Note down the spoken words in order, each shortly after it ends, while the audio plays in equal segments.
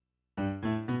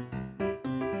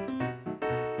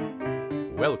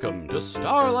Welcome to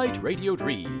Starlight Radio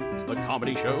Dreams, the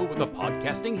comedy show with a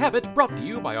podcasting habit brought to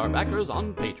you by our backers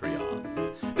on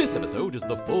Patreon. This episode is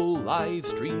the full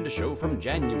live-streamed show from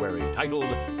January titled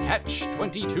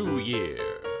Catch-22 Year.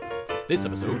 This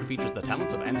episode features the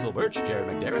talents of Ansel Birch, Jared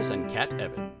McDarris, and Kat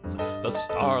Evans. The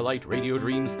Starlight Radio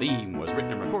Dreams theme was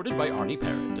written and recorded by Arnie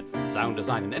Parrott. Sound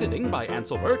design and editing by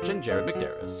Ansel Birch and Jared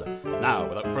McDarris. Now,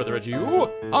 without further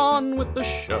ado, on with the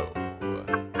show.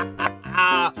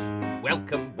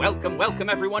 Welcome,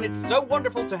 everyone. It's so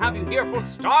wonderful to have you here for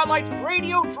Starlight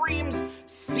Radio Dreams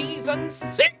Season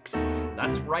 6.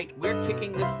 That's right, we're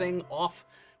kicking this thing off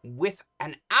with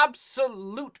an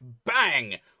absolute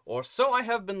bang, or so I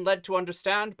have been led to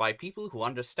understand by people who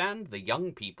understand the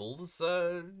young people's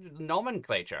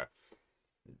nomenclature.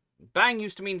 Bang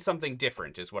used to mean something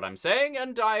different, is what I'm saying,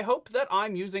 and I hope that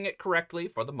I'm using it correctly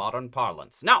for the modern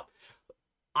parlance. Now,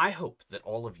 I hope that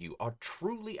all of you are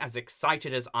truly as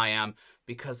excited as I am,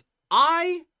 because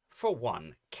I, for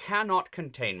one, cannot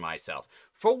contain myself.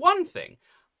 For one thing,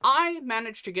 I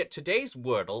managed to get today's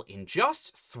Wordle in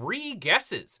just 3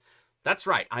 guesses. That's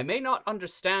right, I may not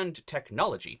understand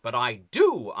technology, but I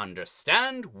do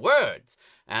understand words.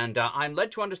 And I'm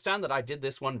led to understand that I did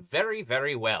this one very,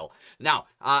 very well. Now,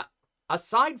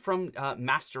 aside from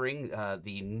mastering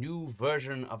the new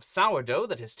version of sourdough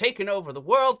that has taken over the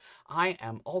world, I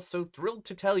am also thrilled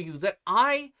to tell you that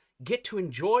I get to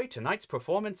enjoy tonight's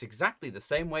performance exactly the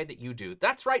same way that you do.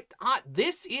 That's right,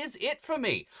 this is it for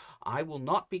me. I will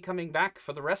not be coming back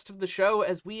for the rest of the show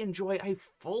as we enjoy a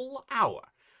full hour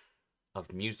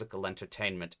of musical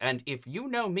entertainment. And if you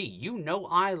know me, you know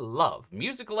I love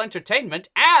musical entertainment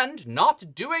and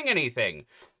not doing anything.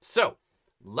 So,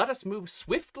 let us move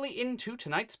swiftly into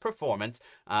tonight's performance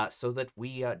so that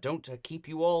we don't keep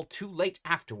you all too late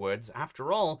afterwards.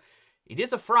 After all, it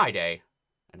is a Friday,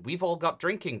 and we've all got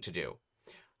drinking to do.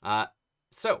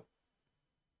 So,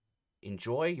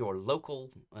 enjoy your local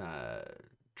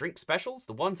drink specials.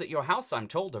 The ones at your house, I'm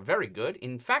told, are very good.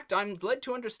 In fact, I'm led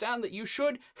to understand that you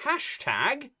should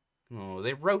hashtag... Oh,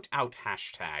 they wrote out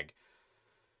hashtag.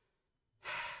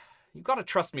 You've got to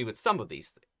trust me with some of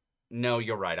these things. No,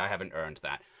 you're right, I haven't earned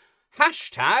that.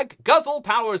 Hashtag Guzzle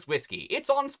Powers Whiskey. It's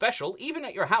on special, even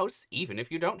at your house, even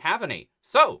if you don't have any.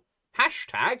 So,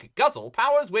 hashtag Guzzle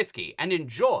Powers Whiskey, and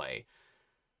enjoy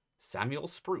Samuel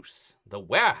Spruce, The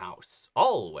Warehouse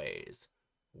Always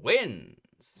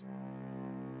Wins.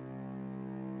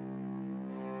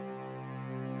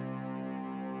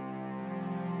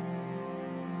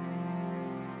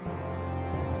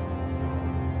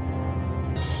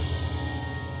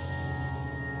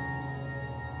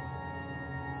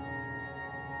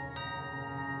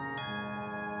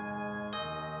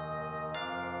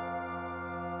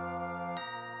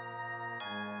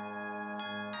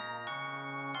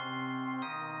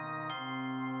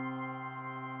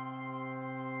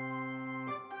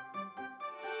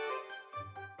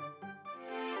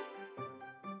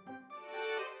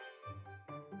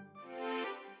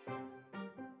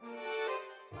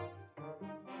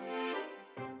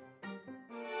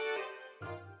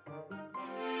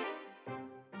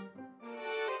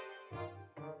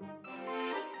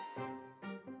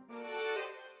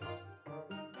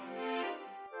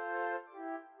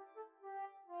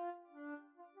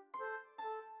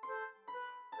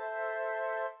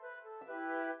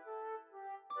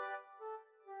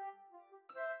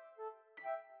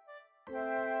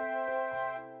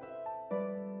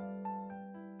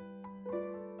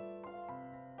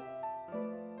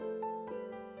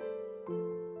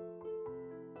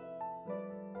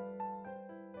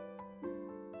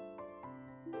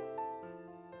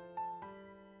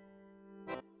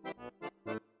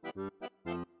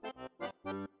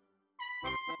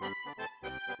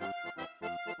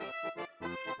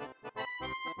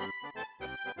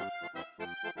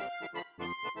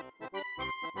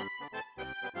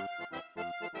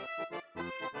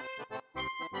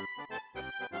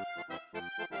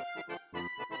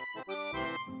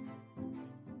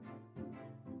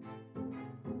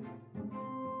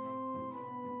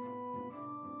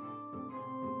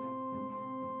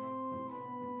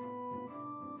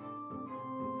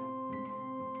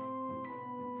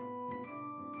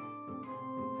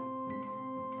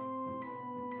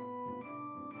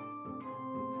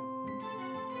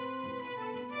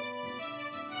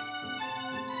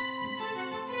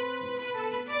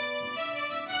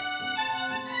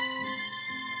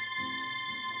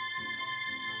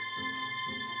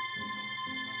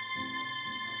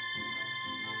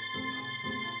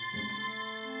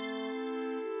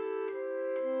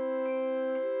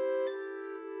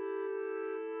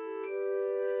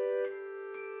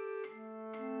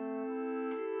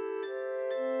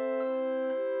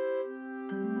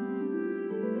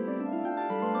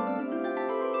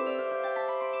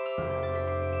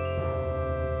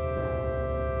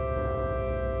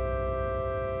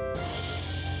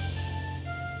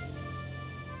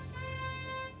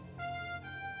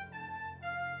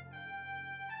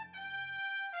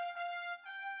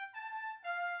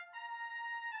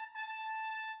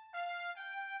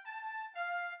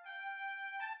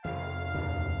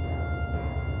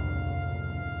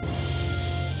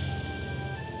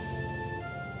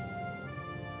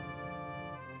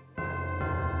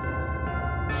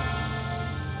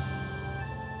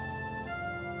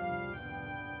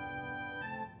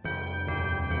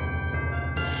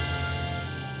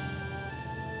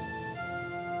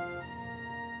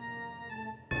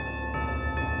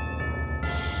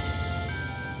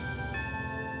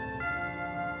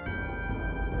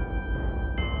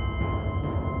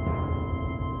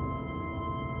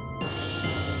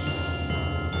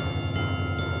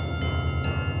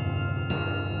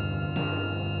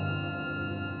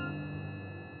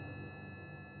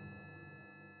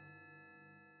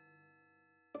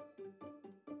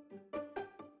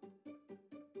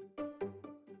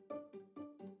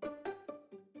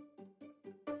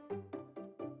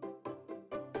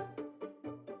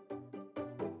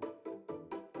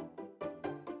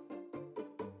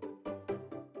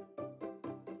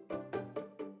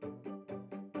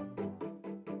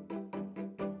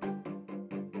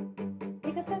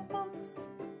 pick up that box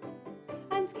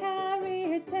and carry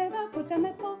it over, put down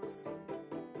that box,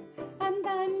 and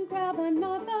then grab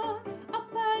another,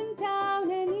 up and down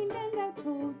and in and out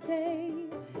all day.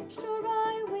 Sure,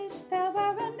 I wish there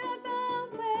were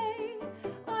another way.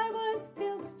 I was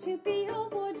built to be a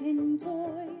wooden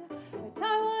toy, but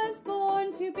I was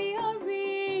born to be a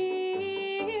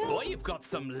real... Boy, you've got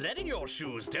some lead in your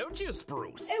shoes, don't you,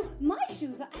 Spruce? Oh, my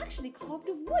shoes are actually carved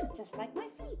of wood, just like my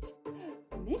feet.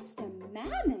 Mr.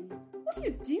 Mammon, what are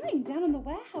you doing down on the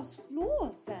warehouse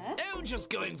floor, sir? Oh, just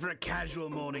going for a casual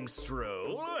morning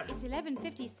stroll. It's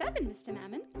 11:57, Mr.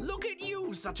 Mammon. Look at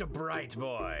you, such a bright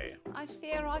boy. I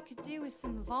fear I could do with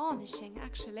some varnishing,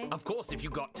 actually. Of course, if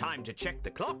you've got time to check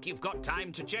the clock, you've got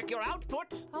time to check your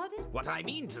output. Pardon? What I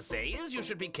mean to say is you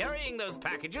should be carrying those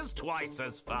packages twice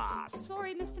as fast.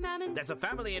 Sorry, Mr. Mammon. There's a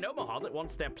family in Omaha that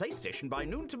wants their PlayStation by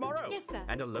noon tomorrow. Yes, sir.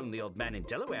 And a lonely old man in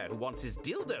Delaware who wants his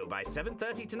dildo by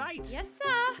 7:30 tonight. Yes,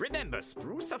 sir. Remember,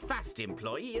 Spruce, a fast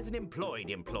employee is an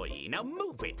employed employee. Now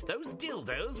move it. Those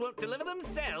dildos won't deliver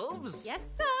themselves.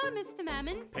 Yes, sir, Mr.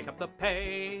 Mammon. Pick up the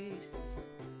pace.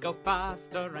 Go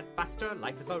faster and faster.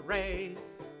 Life is a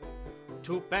race.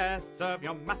 To best serve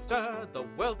your master, the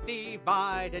world's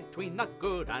divided between the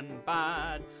good and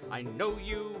bad. I know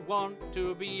you want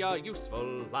to be a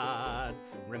useful lad.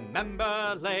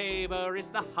 Remember, labor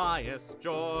is the highest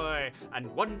joy,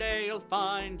 and one day you'll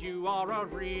find you are a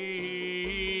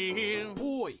real...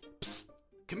 Boy, psst,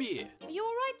 come here. Are you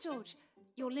all right, George?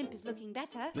 Your limp is looking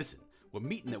better. Listen, we're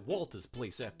meeting at Walter's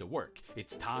place after work.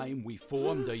 It's time we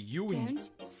formed a union.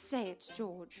 Don't say it,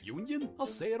 George. Union? I'll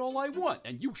say it all I want,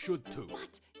 and you should too.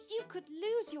 But you could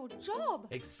lose your job.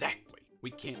 Exactly.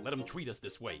 We can't let them treat us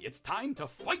this way. It's time to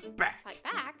fight back. Fight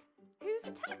back? Who's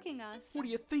attacking us? What do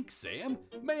you think, Sam?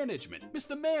 Management,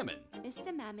 Mr. Mammon.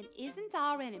 Mr. Mammon isn't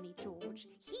our enemy, George.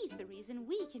 He's the reason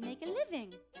we can make a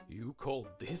living. You call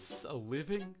this a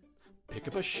living? Pick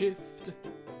up a shift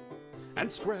and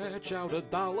scratch out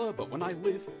 $1, but when I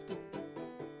lift,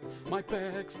 my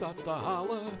back starts to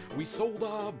holler. We sold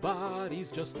our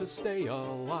bodies just to stay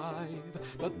alive,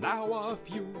 but now our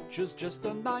future's just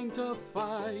a 9 to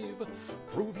 5.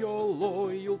 Prove your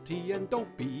loyalty and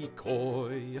don't be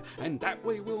coy, and that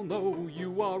way we'll know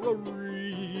you are a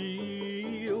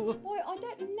real... Boy, I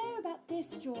don't know about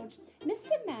this, George.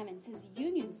 Mr. Mammon says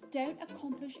unions don't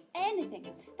accomplish anything.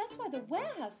 That's why the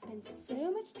warehouse spends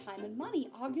so much time and money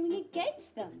arguing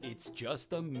against them. It's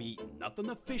just a meeting, nothing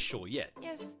official yet.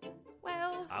 Yes,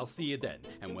 well... I'll see you then,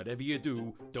 and whatever you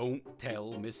do, don't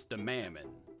tell Mr. Mammon.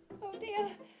 Oh dear,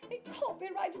 it can't be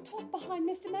right to talk behind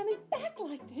Mr. Mammon's back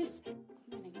like this.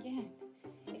 And again,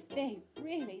 if they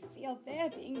really feel they're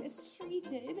being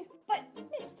mistreated. But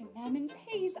Mr. Mammon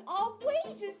pays our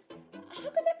wages. How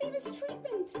could that be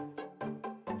mistreatment?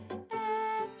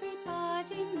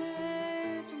 Everybody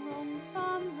knows wrong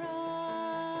from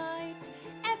right.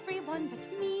 Everyone but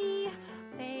me.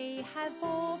 They have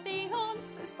all the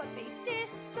answers, but they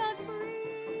disagree.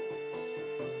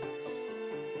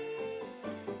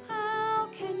 How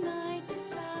can I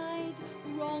decide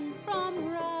wrong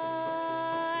from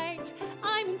right?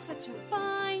 I'm in such a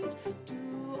bind.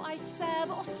 Do I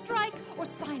serve or strike or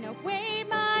sign away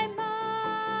my mind?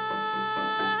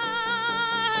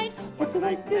 What do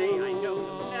I do?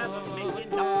 Just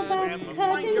pull back the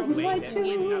curtain, who do I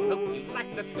choose?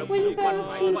 When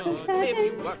both seem so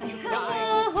certain, I have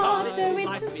a heart, though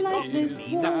it's just lifeless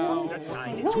world.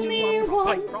 I only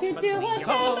want to do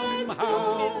whatever's good.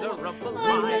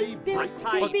 I was built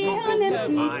to be an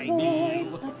empty toy,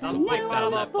 but I know I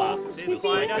was born to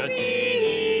be a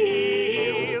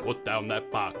real. Put down that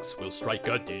box, we'll strike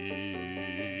a deal.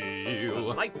 The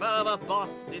life of a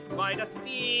boss is quite a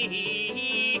steal.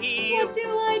 What do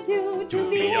I do to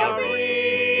be a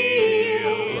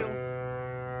real?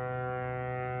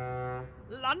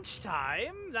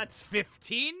 Lunchtime? That's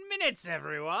 15 minutes,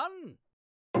 everyone.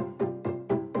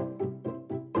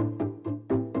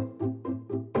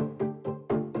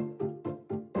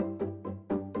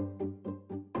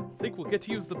 Think we'll get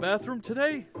to use the bathroom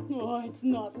today? Oh, it's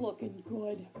not looking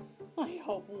good. I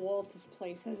hope Walter's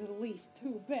place has at least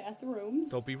 2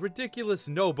 bathrooms. Don't be ridiculous.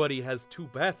 Nobody has 2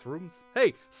 bathrooms.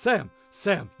 Hey, Sam,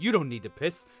 you don't need to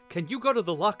piss. Can you go to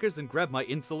the lockers and grab my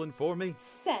insulin for me?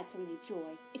 Certainly,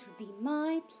 Joy. It would be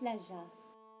my pleasure.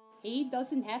 He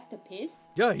doesn't have to piss?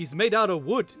 Yeah, he's made out of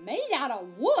wood. Made out of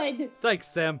wood? Thanks,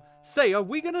 Sam. Say, are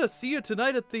we gonna see you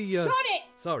tonight at the, Shut it!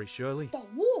 Sorry, Shirley. The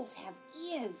walls have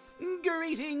ears.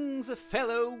 Greetings,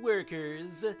 fellow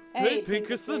workers. Hey,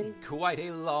 Pinkerson. Quite a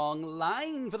long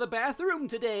line for the bathroom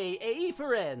today, eh,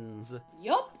 friends?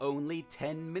 Yup. Only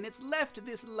 10 minutes left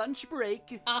this lunch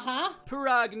break. Uh-huh.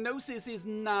 Prognosis is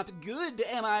not good,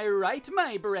 am I right,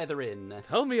 my brethren?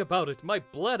 Tell me about it. My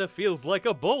bladder feels like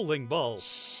a bowling ball.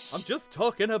 I'm just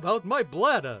talking about my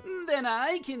bladder. Then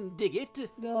I can dig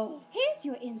it. Oh. Here's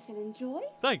your insulin, Joy.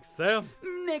 Thanks, Sam.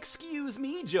 Excuse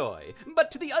me, Joy, but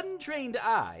to the untrained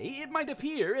eye, it might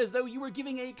appear as though you were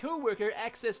giving a coworker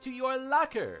access to your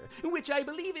locker, which I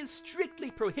believe is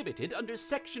strictly prohibited under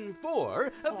Section 4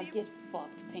 of Oh, the... get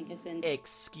fucked, Pinkerson.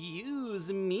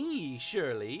 Excuse me,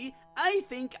 Shirley. I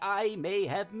think I may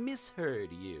have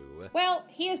misheard you. Well,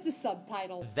 here's the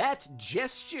subtitle. That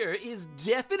gesture is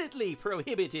definitely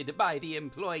prohibited by the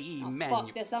employee manual.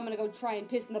 Fuck this, I'm gonna go try and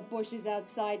piss in the bushes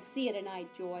outside. See you tonight,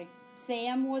 Joy.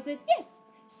 Sam, was it? Yes,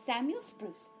 Samuel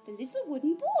Spruce, the little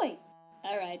wooden boy.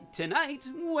 All right. Tonight?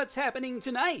 What's happening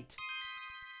tonight?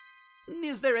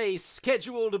 Is there a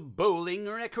scheduled bowling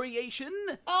recreation?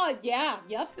 Oh, yeah,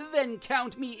 yep. Then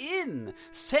count me in.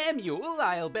 Samuel,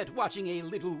 I'll bet watching a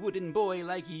little wooden boy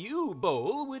like you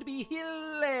bowl would be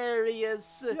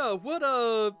hilarious. Yeah, what's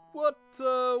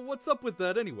up with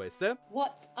that anyway, Sam?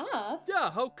 What's up? Yeah,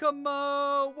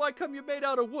 why come you're made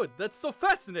out of wood? That's so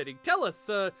fascinating. Tell us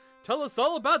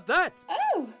all about that.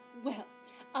 Oh, well,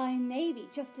 I may be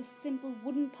just a simple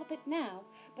wooden puppet now,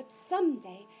 but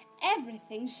someday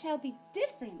everything shall be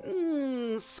different.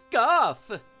 Scoff.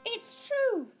 It's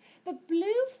true. The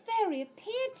blue fairy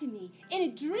appeared to me in a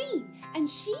dream, and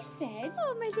she said,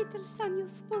 "Oh, my little Samuel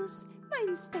Spruce, my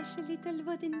special little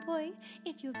wooden boy,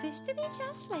 if you wish to be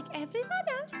just like everyone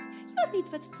else, you'll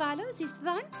need but follow this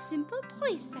one simple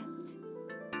precept.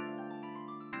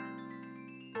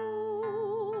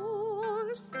 Oh,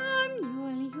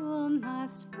 Samuel, you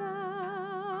must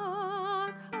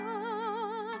work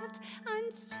hard,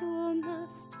 and you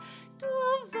must do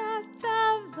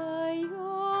whatever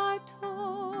you're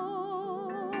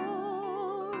told.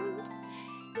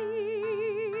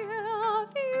 If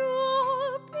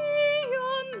you be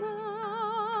your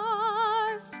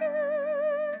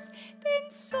masters, then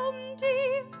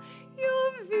someday you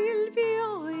will be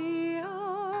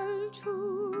real too."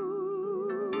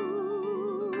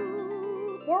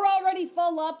 We're already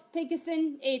full up,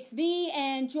 Pinkerson. It's me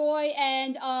and Joy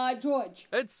and George.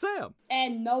 And Sam.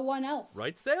 And no one else.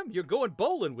 Right, Sam? You're going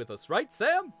bowling with us, right,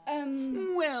 Sam?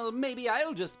 Well, maybe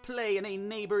I'll just play in a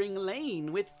neighboring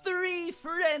lane with 3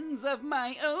 friends of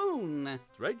my own.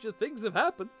 Stranger things have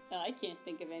happened. I can't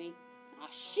think of any. Ah,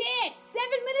 shit! 7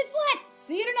 minutes left!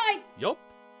 See you tonight! Yup.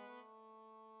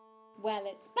 Well,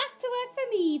 it's back to work for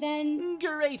me then.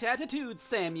 Great attitude,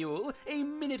 Samuel. A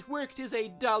minute worked is a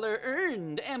 $1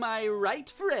 earned. Am I right,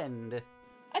 friend?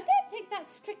 I don't think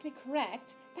that's strictly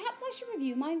correct. Perhaps I should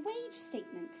review my wage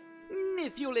statement.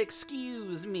 If you'll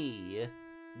excuse me.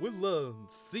 We'll,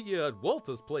 see you at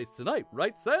Walter's place tonight,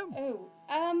 right, Sam? Oh,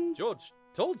 George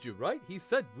told you, right? He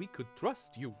said we could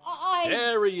trust you.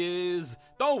 There he is.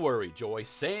 Don't worry, Joy.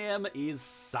 Sam is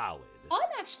solid. I'm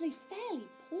actually fairly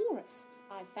porous,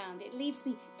 I've found. It leaves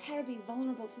me terribly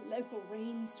vulnerable to local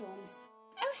rainstorms.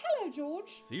 Oh, hello, George.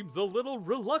 Seems a little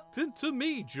reluctant to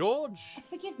me, George.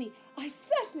 Forgive me, I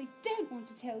certainly don't want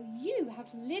to tell you how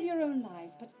to live your own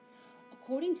lives, but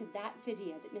according to that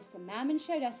video that Mr. Mammon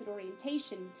showed us at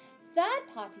orientation,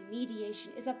 third-party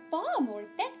mediation is a far more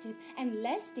effective and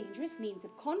less dangerous means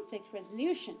of conflict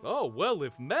resolution. Oh, well,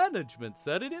 if management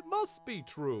said it, it must be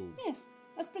true. Yes,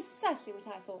 that's precisely what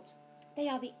I thought. They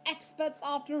are the experts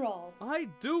after all. I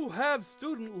do have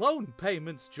student loan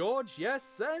payments, George,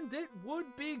 yes, and it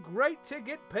would be great to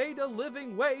get paid a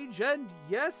living wage, and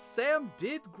yes, Sam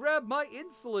did grab my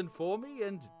insulin for me,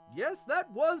 and yes,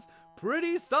 that was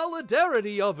pretty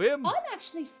solidarity of him. I'm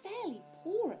actually fairly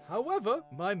porous. However,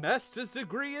 my master's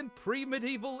degree in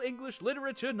pre-medieval English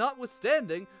literature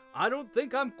notwithstanding, I don't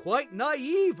think I'm quite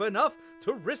naive enough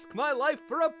to risk my life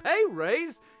for a pay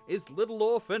raise. Is little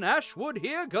orphan Ashwood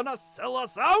here gonna sell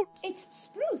us out? It's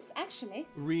Spruce, actually.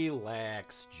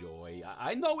 Relax, Joy.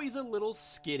 I know he's a little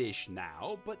skittish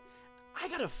now, but I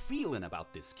got a feeling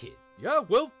about this kid. Yeah,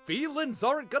 well, feelings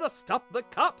aren't gonna stop the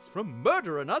cops from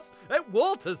murdering us at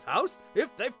Walter's house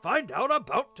if they find out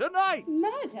about tonight.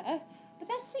 Murder? But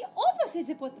that's the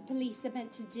opposite of what the police are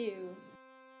meant to do.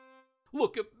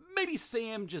 Look, maybe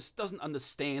Sam just doesn't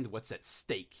understand what's at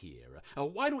stake here.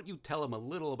 Why don't you tell him a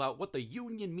little about what the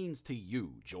union means to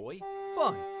you, Joy?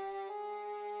 Fine.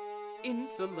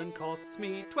 Insulin costs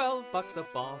me $12 a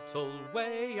bottle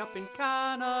way up in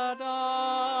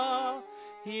Canada.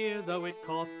 Here, though, it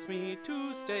costs me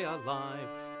to stay alive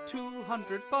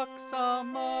 $200 a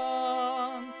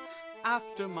month.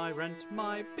 After my rent,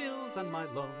 my bills, and my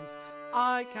loans,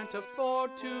 I can't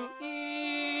afford to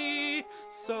eat.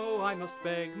 So I must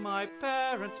beg my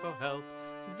parents for help.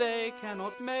 They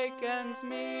cannot make ends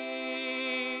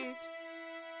meet.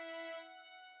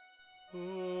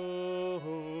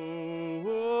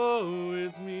 Woe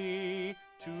is me,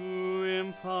 to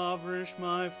impoverish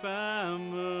my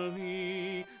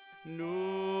family.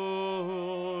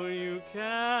 No, you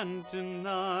can't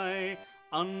deny,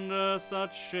 under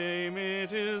such shame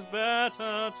it is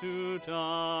better to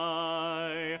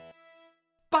die.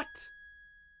 But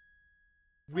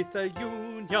with a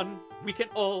union, we can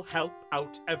all help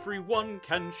out. Everyone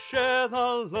can share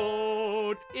the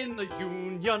load. In the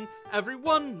union,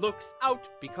 everyone looks out,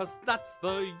 because that's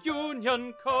the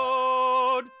union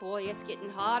code. Boy, it's getting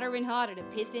harder and harder to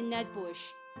piss in that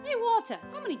bush. Hey, Walter,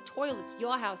 how many toilets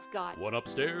your house got? One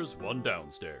upstairs, one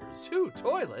downstairs. 2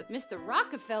 toilets? Mr.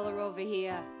 Rockefeller over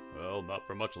here. Well, not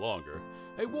for much longer.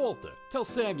 Hey, Walter, tell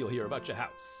Samuel here about your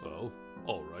house. Well,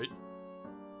 all right.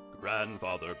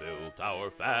 Grandfather built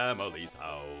our family's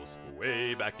house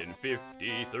way back in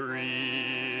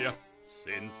 '53.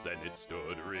 Since then it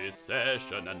stood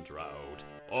recession and drought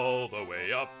all the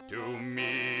way up to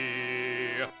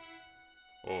me.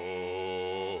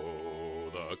 Oh,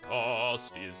 the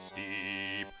cost is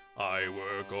steep. I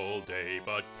work all day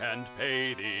but can't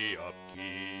pay the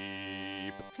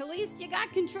upkeep. At least you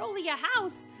got control of your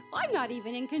house. I'm not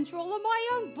even in control of my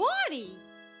own body.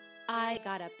 I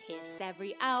gotta piss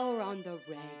every hour on the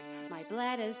reg. My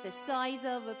bladder's the size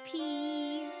of a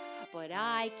pea. But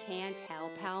I can't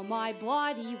help how my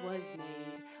body was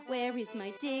made. Where is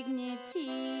my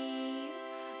dignity?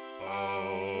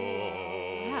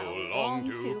 Oh, how long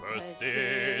to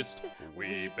persist?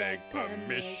 We beg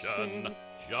permission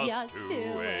just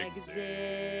to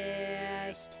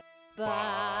exist.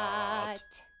 But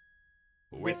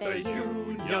with a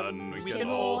union, we can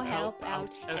all help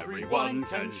out. Everyone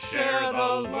can share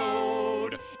the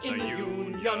load. In the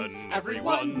union,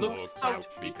 everyone looks out,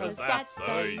 because that's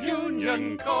the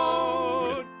union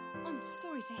code. I'm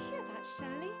sorry to hear that,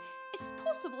 Shirley. It's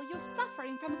possible you're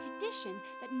suffering from a condition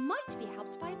that might be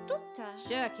helped by a doctor.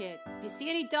 Sure, kid. If you see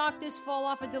any doctors fall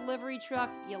off a delivery truck,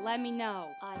 you let me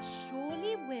know. I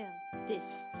surely will.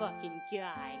 This fucking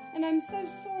guy. And I'm so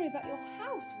sorry about your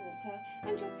house, Walter,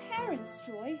 and your parents,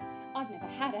 Joy. I've never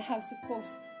had a house, of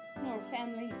course, nor a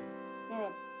family, nor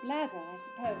a bladder, I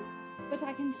suppose. But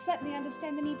I can certainly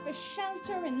understand the need for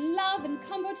shelter and love and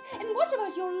comfort. And what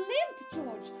about your limp,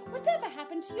 George? Whatever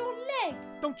happened to your leg?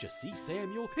 Don't you see,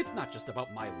 Samuel? It's not just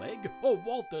about my leg, or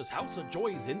Walter's house, or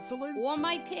Joy's insulin. Or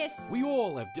my piss. We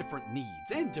all have different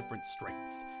needs and different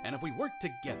strengths. And if we work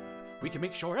together, we can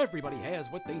make sure everybody has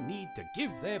what they need to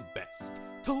give their best,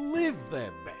 to live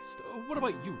their best. What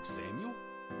about you, Samuel?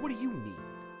 What do you need?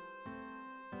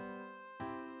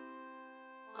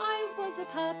 I was a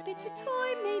puppet, a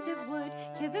toy made of wood,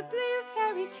 till the blue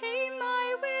fairy came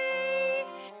my way.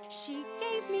 She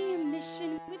gave me a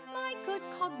mission with my good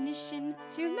cognition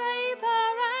to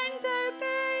labor and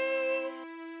obey.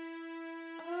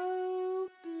 Oh,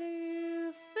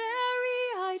 blue fairy,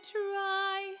 I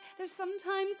try, though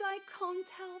sometimes I can't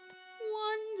help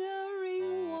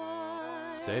wondering why.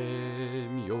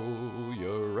 Samuel,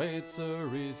 your answer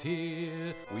is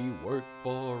here. We work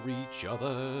for each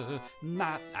other,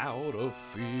 not out of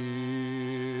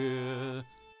fear.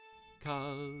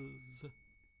 'Cause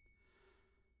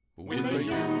with a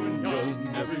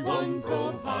union, everyone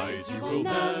provides. You will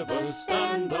never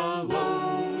stand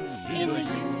alone. In the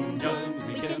union,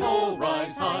 we can all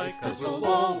rise high, 'cause we'll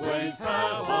always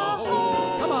have a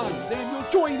home. Come on, Samuel,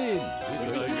 join in.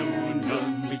 With a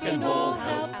union, we can all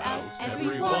help out.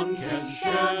 Everyone can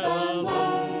share the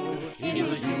load. In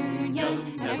the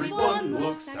union, everyone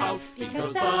looks out,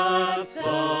 because that's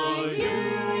the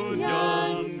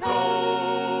union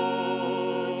code.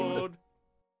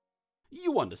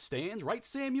 You understand, right,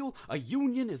 Samuel? A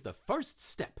union is the first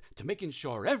step to making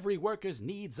sure every worker's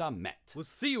needs are met. We'll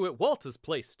see you at Walter's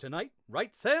place tonight,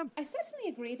 right, Sam? I certainly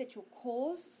agree that your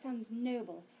cause sounds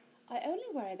noble. I only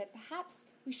worry that perhaps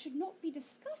we should not be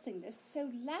discussing this so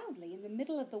loudly in the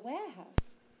middle of the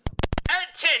warehouse.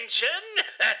 Attention!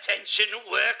 Attention,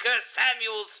 worker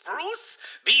Samuel Spruce!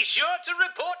 Be sure to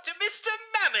report to Mr.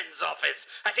 Mammon's office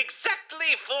at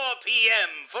exactly 4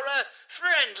 p.m. for a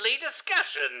friendly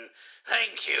discussion.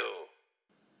 Thank you.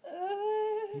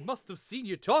 He must have seen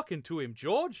you talking to him,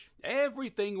 George.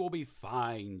 Everything will be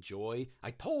fine, Joy.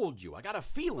 I told you, I got a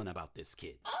feeling about this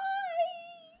kid.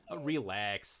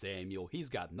 Relax, Samuel. He's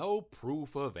got no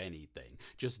proof of anything.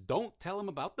 Just don't tell him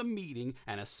about the meeting,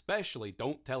 and especially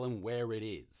don't tell him where it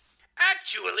is.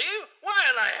 Actually,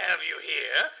 while I have you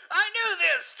here, I know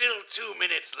there's still 2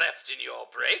 minutes left in your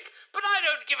break, but I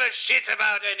don't give a shit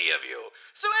about any of you.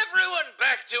 So everyone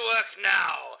back to work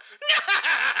now.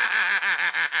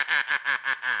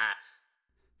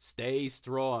 Stay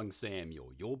strong,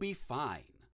 Samuel. You'll be fine.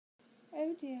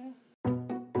 Oh dear.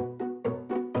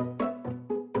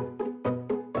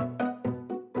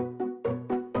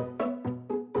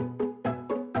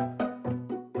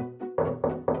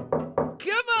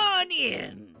 Come on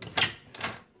in.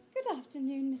 Good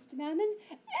afternoon, Mr. Mammon.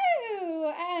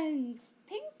 Oh, and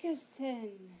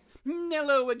Pinkerson.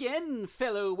 Hello again,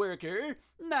 fellow worker.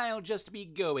 I'll just be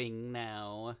going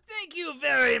now. Thank you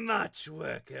very much,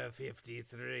 Worker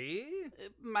 53.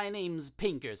 My name's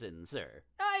Pinkerson, sir.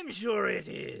 I'm sure it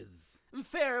is.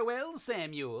 Farewell,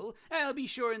 Samuel. I'll be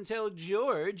sure and tell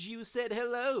George you said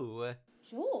hello.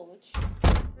 George?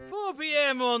 4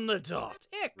 p.m. on the dot.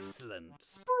 Excellent.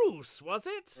 Spruce, was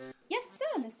it? Yes,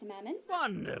 sir, Mr. Mammon.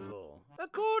 Wonderful.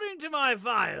 According to my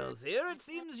files here, it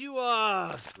seems you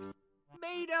are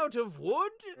made out of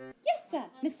wood, Yes, sir,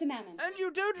 Mr. Mammon. and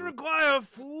you don't require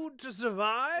food to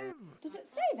survive. Does it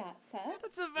say that, sir?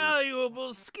 That's a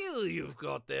valuable skill you've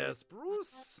got there,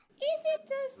 Spruce. Is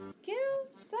it a skill,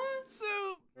 sir?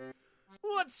 So,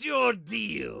 what's your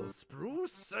deal,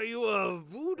 Spruce? Are you a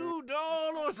voodoo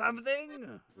doll or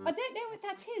something? I don't know what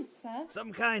that is, sir.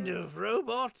 Some kind of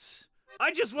robot?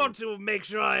 I just want to make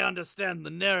sure I understand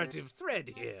the narrative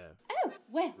thread here. Oh,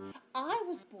 well, I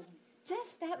was born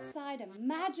just outside a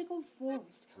magical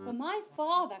forest where my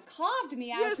father carved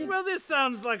me out Yes, of... well, this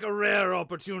sounds like a rare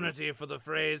opportunity for the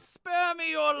phrase, "Spare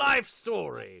me your life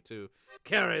story," to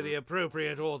carry the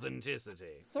appropriate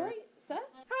authenticity. Sorry, sir?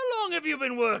 How long have you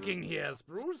been working here,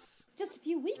 Spruce? Just a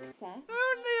few weeks, sir.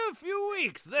 Only a few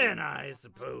weeks, then I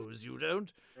suppose you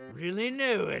don't really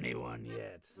know anyone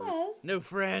yet. Well, No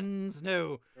friends,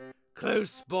 no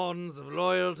close bonds of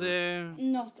loyalty.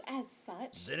 not as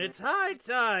such. Then it's high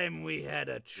time we had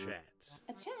a chat.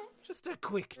 A chat? Just a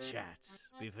quick chat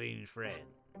between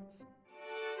friends.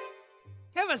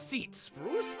 Have a seat,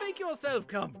 Spruce. Make yourself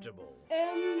comfortable.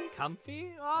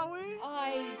 Comfy, are we?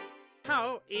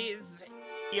 How is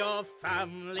your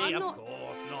family? I'm Of not-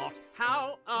 course not.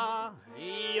 How are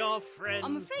your friends?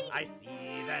 I'm afraid- I see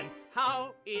then.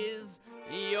 How is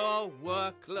your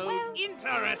workload? Well-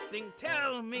 Interesting.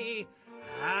 Tell me,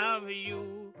 have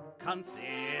you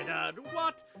considered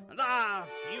what the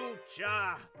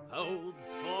future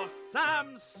holds for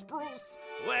Sam Spruce,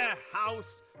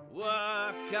 warehouse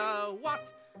worker?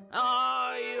 What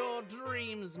are your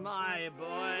dreams, my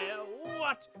boy?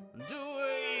 What do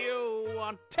you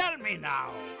want? Tell me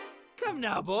now. Come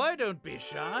now, boy, don't be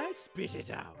shy. Spit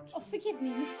it out. Oh, forgive me,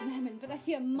 Mr. Mammon, but I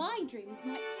fear my dreams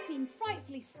might seem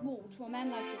frightfully small to a man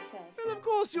like yourself. Well, of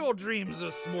course your dreams are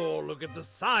small. Look at the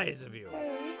size of you.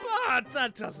 Oh, But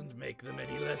that doesn't make them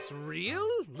any less real.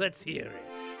 Let's hear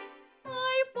it.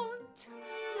 I want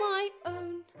my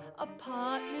own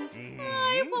apartment.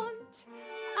 I want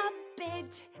a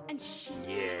bed and sheets.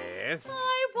 Yes.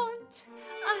 I want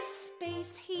a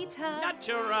space heater.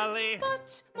 Naturally.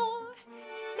 But more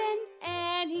than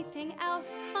anything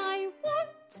else, I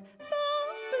want the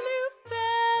blue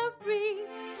fairy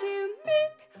to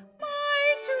make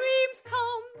my dreams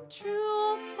come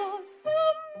true. For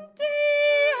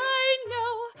someday I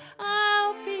know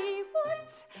I'll be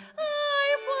what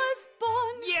I was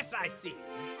born. Yes, I see.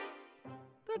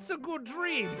 That's a good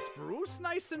dream, Spruce.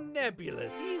 Nice and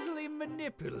nebulous, easily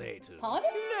manipulated. Pardon?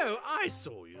 No, I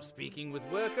saw you speaking with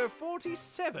Worker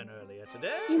 47 earlier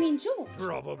today. You mean George?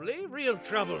 Probably. Real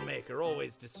troublemaker,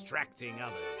 always distracting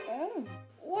others. Oh,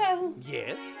 well,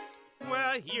 Yes?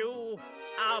 Were you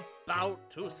about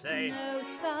to say no,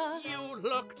 sir. you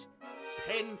looked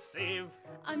pensive?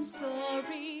 I'm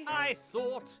sorry. I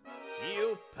thought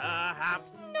you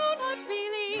perhaps. No, not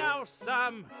really. Now,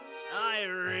 Sam, I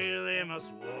really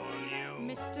must warn you.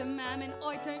 Mr. Mammon,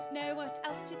 I don't know what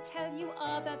else to tell you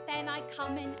other than I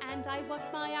come in and I work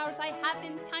my hours. I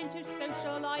haven't time to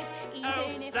socialise, even Oh,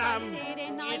 if Sam, I did,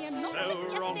 and I it's am not so wrong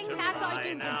suggesting to that I lie do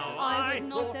them. now. I would I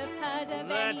not thought have heard of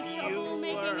that any you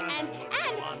troublemaking, were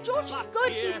and one, George is but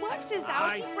good. He dear, works his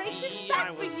hours. He I breaks his see back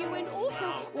I for was you, and also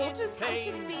without Walter's house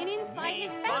has pains been inside me,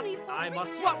 his but family for I 3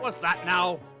 must. days. What was that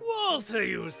now? Walter,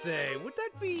 you say? Would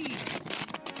that be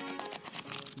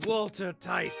Walter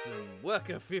Tyson,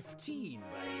 Worker 15, by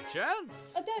any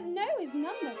chance? I don't know his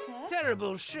number, sir.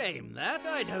 Terrible shame that.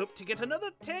 I'd hoped to get another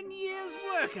 10 years'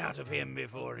 work out of him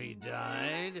before he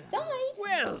died. Died?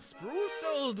 Well, Spruce,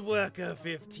 old Worker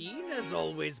 15 has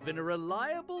always been a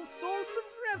reliable source of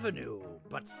revenue,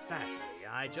 but sadly,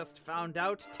 I just found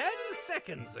out 10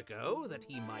 seconds ago that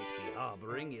he might be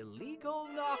harboring illegal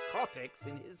narcotics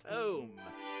in his home,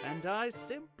 and I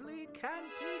simply can't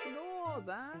ignore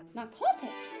that.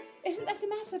 Narcotics? Isn't that a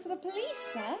matter for the police,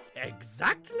 sir?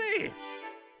 Exactly!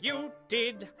 You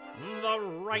did the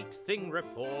right thing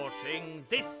reporting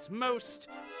this most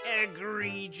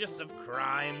egregious of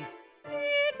crimes. Did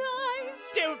I?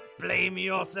 Don't blame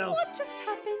yourself What just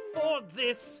happened? for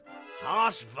this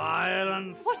harsh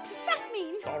violence. What does that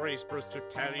mean? Sorry, Spruce, to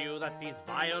tell you that these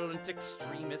violent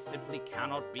extremists simply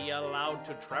cannot be allowed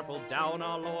to trample down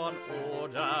our law and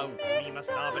order. We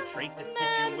must Mr. arbitrate the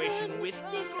situation with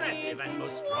This aggressive and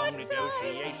most isn't strong what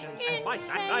negotiations, I and by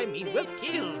that I mean we'll intended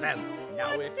kill them. to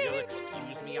Now, do. if you'll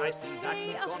excuse me, I You see that say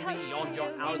we've I'll gone cut beyond your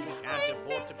you hours. We in. can't I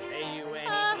afford to think pay you any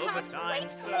perhaps- overtime,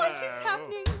 Wait, sir. what is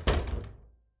happening?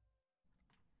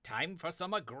 Time for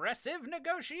some aggressive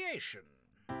negotiation.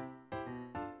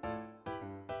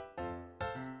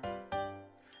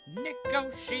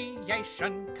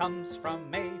 Negotiation comes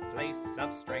from a place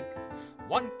of strength.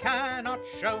 One cannot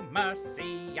show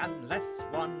mercy unless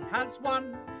one has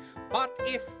won. But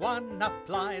if one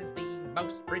applies the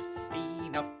most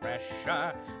pristine of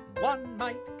pressure, one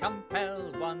might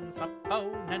compel one's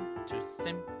opponent to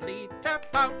simply tap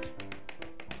out.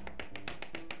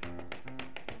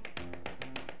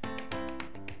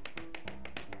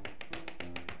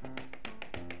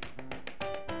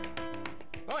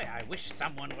 Boy, I wish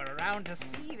someone were around to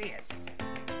see this.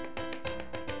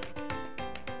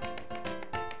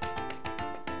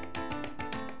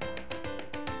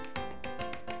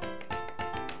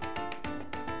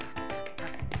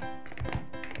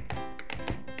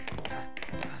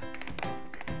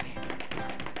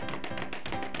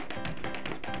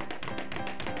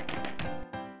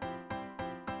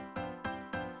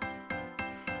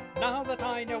 Now that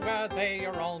I know where they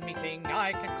are all meeting,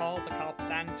 I can call the cops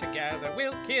and together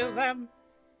we'll kill them.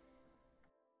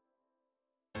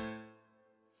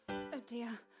 Oh dear,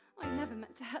 I never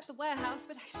meant to hurt the warehouse,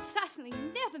 but I certainly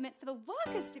never meant for the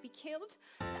workers to be killed.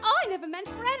 I never meant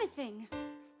for anything.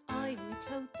 I only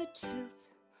told the truth,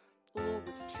 or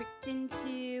was tricked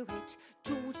into it.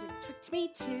 George has tricked me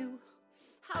too.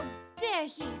 How dare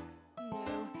he?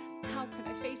 No, how can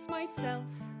I face myself?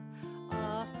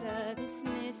 After this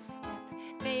misstep,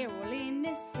 they're all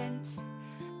innocent.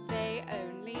 They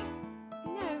only...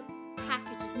 No,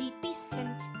 packages need be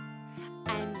sent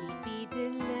and need be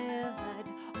delivered,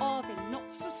 or they not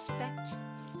suspect.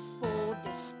 For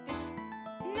this...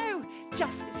 No,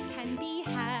 justice can be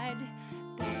had.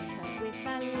 Better with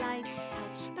a light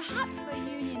touch. Perhaps a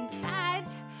union's bad,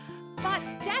 but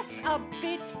death's a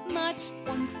bit much.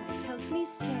 One side tells me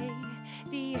stay,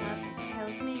 the other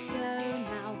tells me go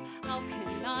now. How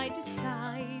can I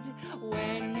decide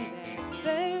when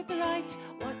they're both right?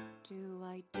 What do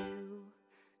I do?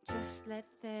 Just let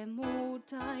them all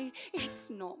die. It's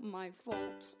not my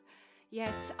fault.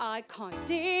 Yet I can't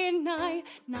deny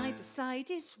neither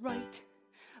side is right.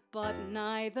 But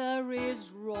neither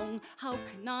is wrong. How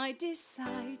can I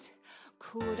decide?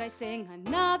 Could I sing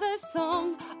another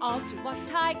song? I'll do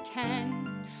what I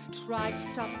can. Try to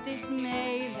stop this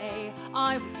melee.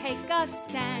 I will take a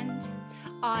stand.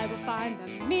 I will find the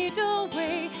middle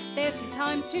way. There's no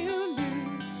time to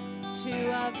lose.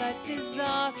 To avert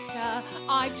disaster,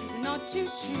 I've chosen not to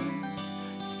choose.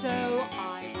 So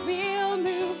I will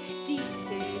move.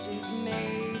 Decisions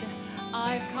made.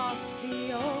 I've cast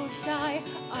the old die.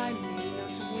 I may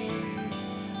not win,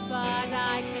 but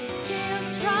I can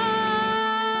still try.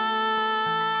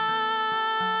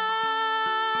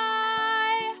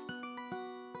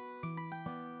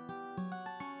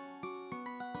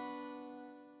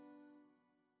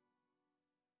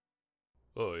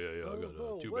 Oh, yeah, I got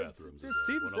Oh, two well, bathrooms. it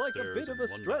seems one like a upstairs bit of and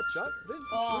a one stretch. downstairs. I've been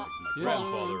Oh, My Yeah,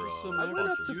 grandfather, I went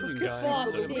up to union Poughkeepsie guy,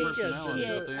 for said the the weekend. personality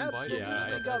that they invited.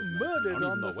 Absolutely I got murdered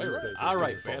on the stretch. All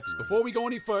right, Fats, before we go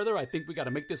any further, I think we got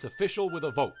to make this official with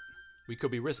a vote. We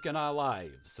could be risking our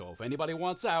lives, so if anybody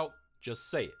wants out,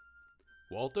 just say it.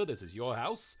 Walter, this is your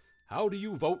house. How do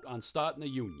you vote on starting a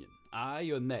union?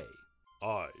 Aye or nay?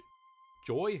 Aye.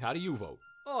 Joy, how do you vote?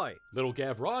 Oi, Little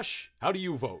Gavroche, how do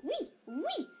you vote? Oui,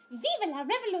 oui, vive la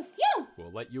révolution!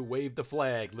 We'll let you wave the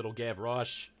flag, little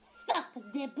Gavroche. Fuck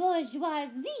the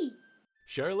bourgeoisie!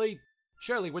 Shirley,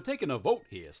 we're taking a vote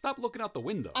here. Stop looking out the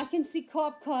window. I can see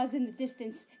cop cars in the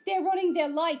distance. They're running their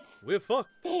lights. we're fucked.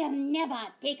 They'll never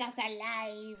take us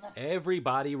alive.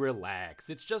 Everybody relax.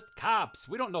 It's just cops.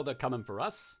 We don't know they're coming for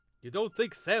us. You don't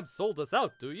think Sam sold us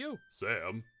out, do you?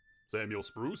 Samuel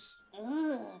Spruce?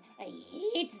 Ugh, I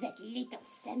hate that little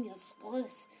Samuel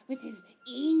Spruce with his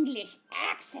English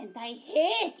accent. I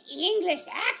hate English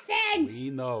accents! We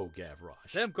know, Gavroche.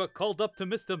 Sam got called up to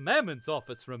Mr. Mammon's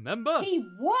office, remember? He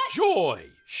what? Joy!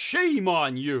 Shame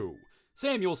on you!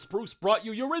 Samuel Spruce brought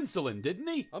you your insulin, didn't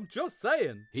he? I'm just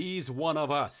saying. He's one of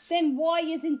us. Then why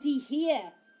isn't he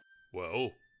here?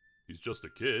 Well, he's just a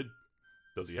kid.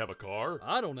 Does he have a car?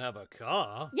 I don't have a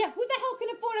car. Yeah, who the hell can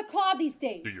afford a car these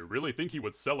days? Do you really think he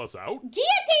would sell us out?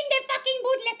 Guillotine the fucking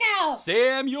bootlicker!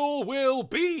 Samuel will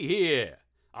be here.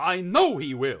 I know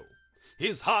he will.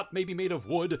 His heart may be made of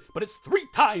wood, but it's 3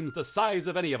 times the size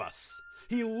of any of us.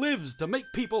 He lives to make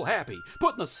people happy.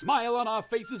 Putting a smile on our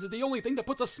faces is the only thing that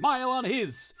puts a smile on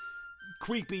his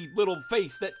creepy little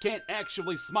face that can't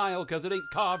actually smile because it ain't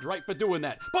carved right for doing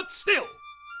that. But still,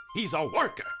 he's a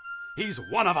worker. He's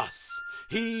one of us.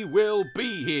 He will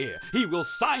be here. He will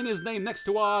sign his name next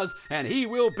to ours, and he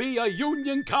will be a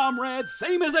Union comrade,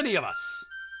 same as any of us.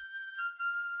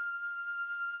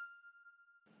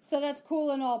 So that's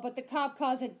cool and all, but the cop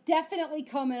cars are definitely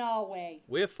coming our way.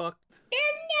 We're fucked. They'll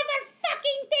never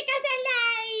fucking take us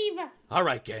alive! All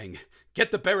right, gang.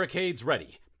 Get the barricades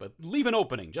ready, but leave an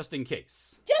opening just in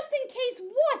case. Just in case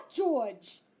what,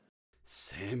 George?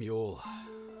 Samuel,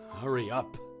 hurry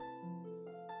up.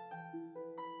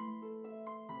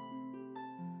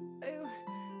 Oh,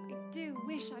 I do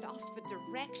wish I'd asked for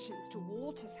directions to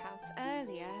Walter's house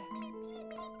earlier.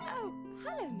 Oh,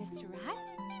 hello, Mr. Rat.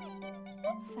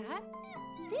 What's that?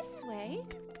 This way?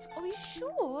 Are you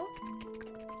sure?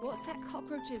 What's that,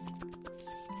 cockroaches?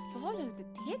 Follow the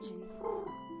pigeons?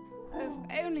 Oh, if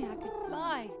only I could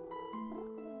fly.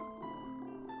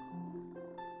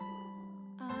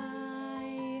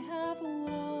 I have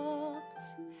walked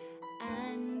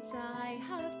and I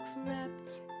have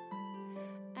crept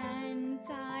and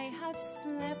I have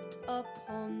slept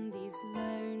upon these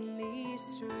lonely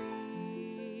streets.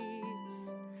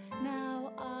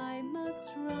 Now I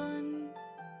must run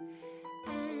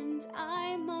and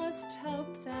I must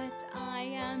hope that I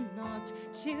am not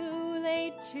too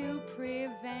late to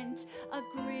prevent a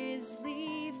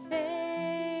grisly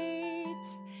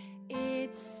fate.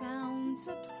 It sounds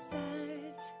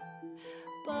absurd,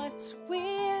 but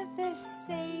we're the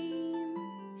same.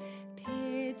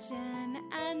 Pigeon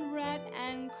and rat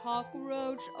and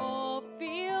cockroach all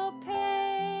feel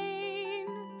pain.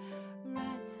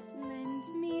 Rats lend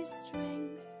me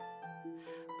strength,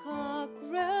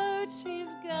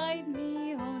 cockroaches guide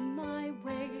me on my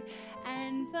way,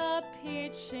 and the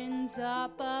pigeons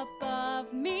up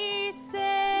above me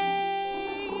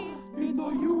say, In the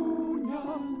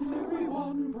Union,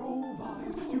 everyone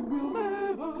provides. You will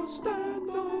never stand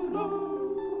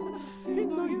alone. In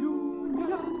the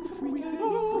Union, we can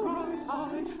all rise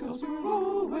high, 'cause we're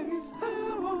always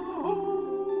have a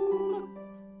home.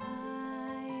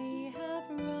 I have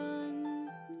run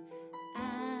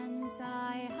and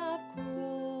I have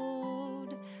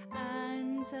crawled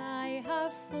and I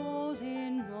have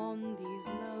fallen on these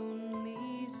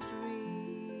lonely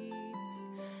streets.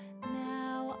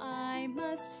 Now I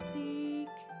must seek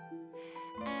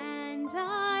and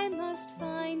I must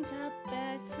find a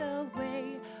better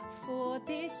way for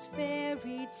this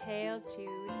fairy tale to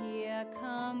hear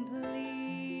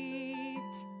complete.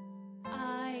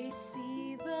 I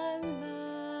see the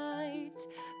light,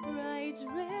 bright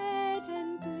red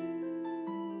and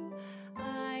blue.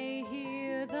 I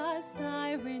hear the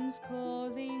sirens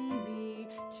calling me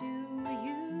to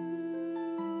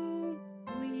you.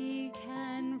 We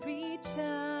can reach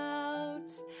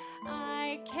out,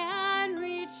 I can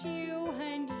reach you,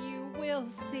 and you will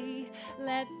see.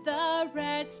 Let the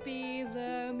rats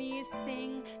below me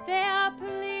sing their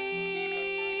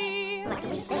plea. What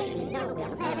we say we know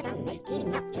we'll never make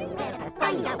enough to ever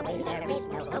find our way. There is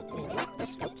no hope, we lack the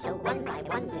scope, so one by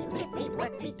one we live, we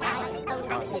work, we die.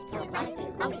 Although our little lives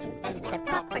belong to them, they're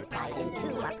proper tied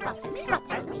into our coffins,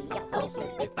 properly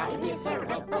upholstered with our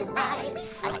miserable lives.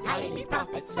 A tidy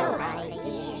prophet, so I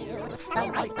yield. The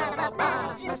life of a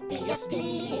boss must be a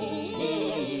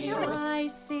steal. I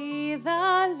see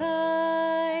the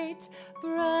light,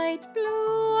 bright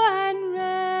blue and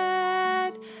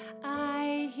red.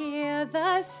 I hear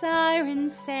the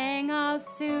sirens saying I'll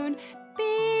soon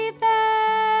be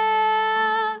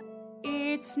there.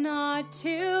 It's not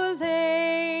too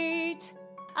late.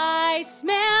 I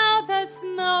smell the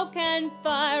smoke and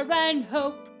fire and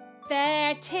hope.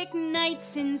 There tick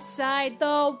nights inside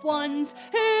the ones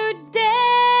who dare.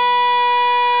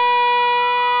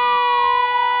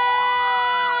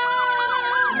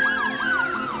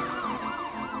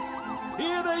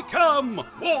 Here they come!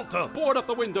 Walter, board up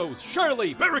the windows.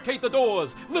 Shirley, barricade the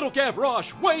doors. Little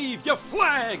Gavroche, wave your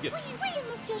flag. We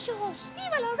Monsieur Georges.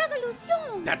 Vive la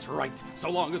Révolution! That's right. So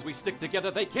long as we stick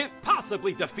together, they can't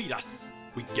possibly defeat us.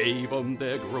 We gave them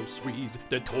their groceries,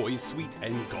 their toys sweet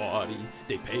and gaudy.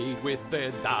 They paid with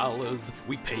their dollars,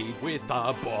 we paid with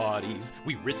our bodies.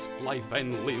 We risked life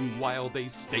and limb while they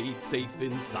stayed safe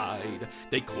inside.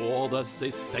 They called us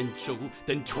essential,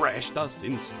 then trashed us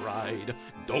in stride.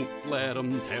 Don't let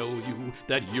them tell you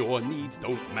that your needs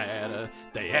don't matter.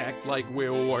 They act like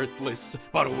we're worthless,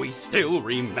 but we still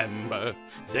remember.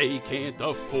 They can't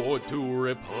afford to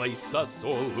replace us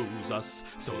or lose us,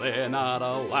 so they're not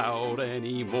allowed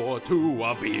anymore to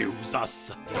abuse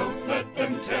us. Don't let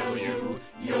them tell you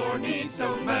your needs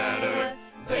don't matter.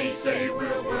 They say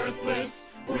we're worthless,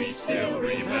 we still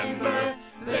remember.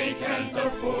 They can't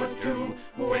afford to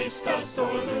waste us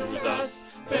or lose us.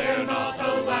 They're not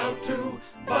allowed to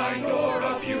bind or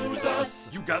abuse us.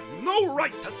 You got no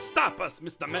right to stop us,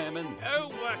 Mr. Mammon. Oh,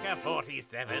 Worker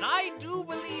 47, I do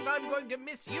believe I'm going to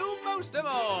miss you most of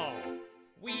all.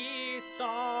 We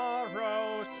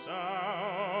sorrow so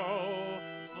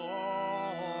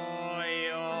for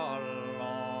your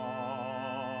loss.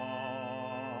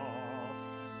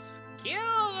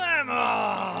 Kill them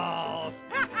all!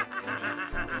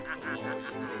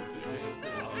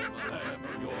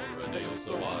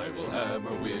 So I will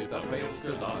hammer without fail,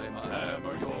 'cause I'm a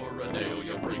hammer, you're a nail.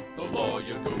 You break the law,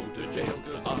 you go to jail,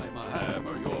 'cause I'm a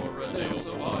hammer, you're a nail.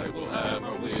 So I will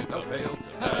hammer without fail.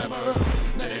 Hammer,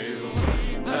 nail,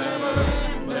 hammer,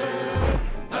 nail,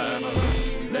 hammer,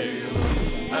 nail,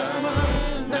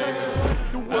 hammer, nail.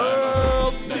 The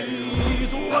world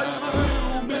sees what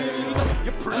you mean.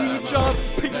 You preach of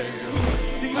peace, we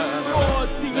see your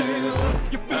deeds.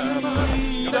 You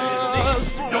feed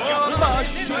us to your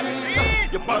machine.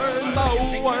 You burn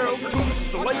the world to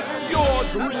slay your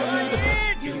greed.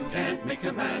 You can't make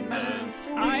commandments.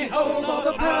 I hold all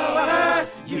the power.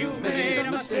 You've made a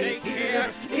mistake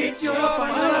here. It's your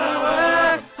final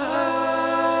hour.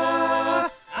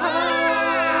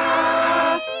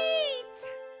 Wait!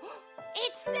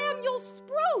 It's Samuel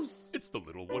Spruce! It's the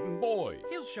little wooden boy.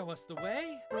 He'll show us the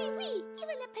way. Oui, oui,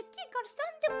 vive le petit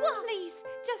garçon de bois! Please,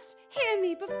 just hear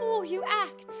me before you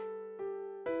act.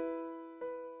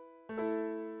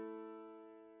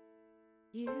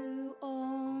 You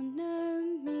all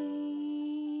know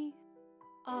me.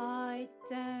 I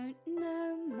don't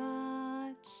know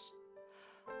much.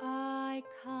 I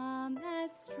come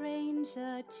as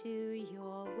stranger to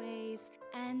your ways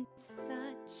and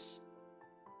such.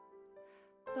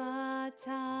 But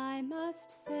I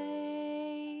must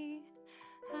say,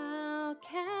 how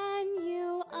can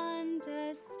you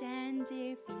understand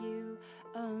if you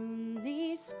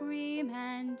only scream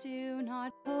and do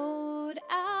not hold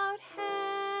out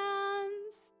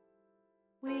hands?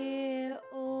 We're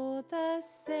all the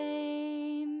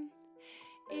same.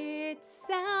 It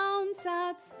sounds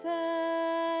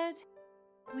absurd.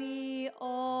 We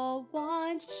all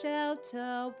want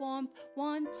shelter, warmth,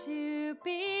 want to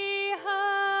be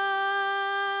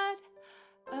heard.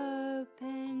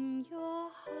 Open your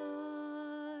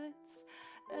hearts,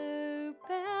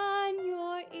 open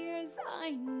your ears.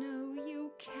 I know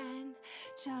you can.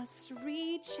 Just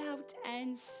reach out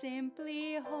and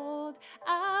simply hold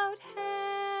out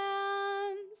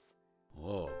hands.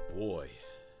 Oh boy.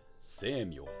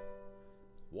 Samuel,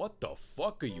 what the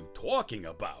fuck are you talking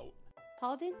about?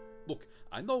 Pardon? Look,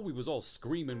 I know we was all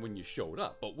screaming when you showed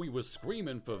up, but we was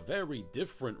screaming for very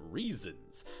different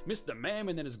reasons. Mr.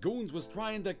 Mammon and his goons was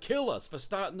trying to kill us for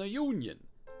starting a union.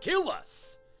 Kill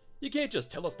us! You can't just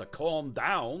tell us to calm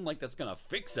down like that's gonna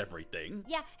fix everything.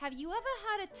 Yeah, have you ever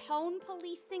heard of tone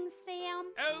policing,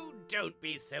 Sam? Oh, don't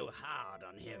be so hard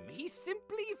on him. He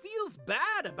simply feels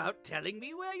bad about telling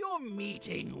me where your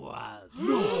meeting was.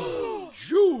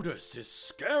 Judas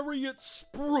Iscariot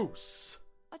Spruce!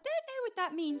 I don't know what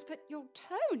that means, but your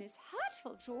tone is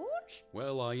hurtful, George.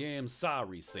 Well, I am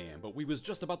sorry, Sam, but we was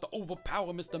just about to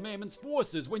overpower Mr. Mammon's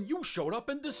forces when you showed up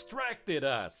and distracted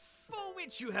us. For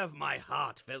which you have my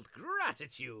heartfelt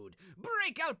gratitude.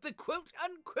 Break out the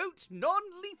quote-unquote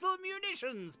non-lethal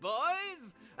munitions,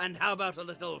 boys! And how about a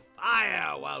little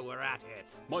fire while we're at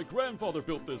it? My grandfather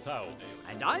built this house.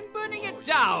 And I'm burning it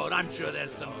down. I'm sure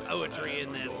there's some poetry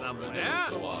in there somewhere.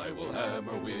 So I will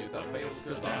hammer without fail,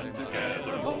 'cause I'm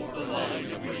together, hold the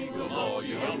line, and we will haul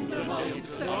you into jail.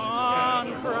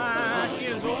 One crack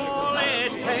is all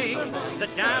it takes. The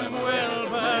dam will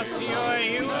burst, your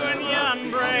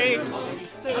union breaks.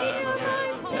 Stay in my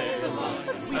heart,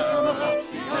 a small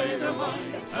mistake.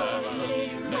 The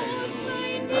torches cause my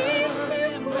knees to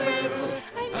quake.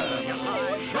 I need to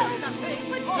help,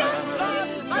 but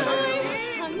justice strive.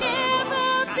 I'll never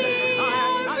be a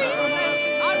real.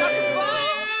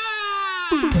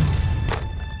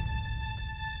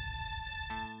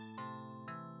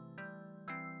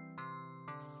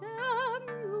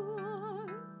 Samuel,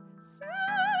 Samuel.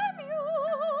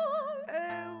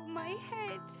 Oh, my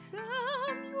head.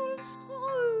 Samuel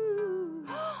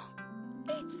Spruce.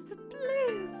 It's the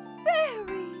Blue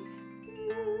Fairy.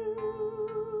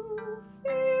 Blue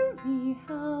fairy,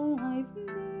 how I've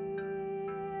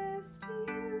missed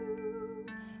you.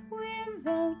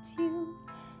 Without you,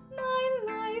 my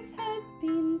life has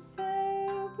been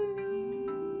so bleak.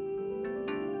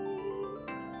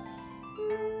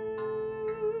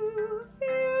 Blue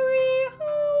fairy,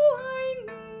 how I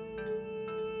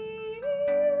need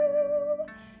you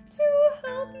to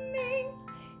help me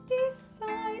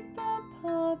decide the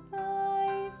path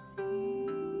I see.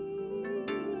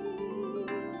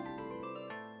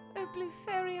 Oh, Blue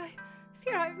Fairy, I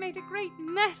fear I've made a great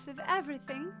mess of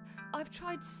everything. I've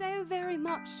tried so very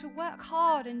much to work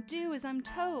hard and do as I'm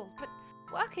told, but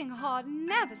working hard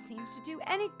never seems to do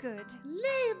any good.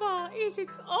 Labor is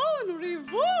its own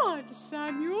reward,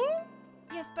 Samuel.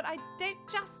 Yes, but I don't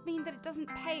just mean that it doesn't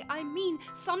pay. I mean,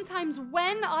 sometimes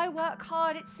when I work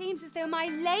hard, it seems as though my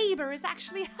labor is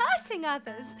actually hurting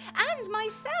others and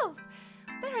myself.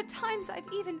 There are times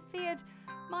I've even feared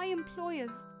my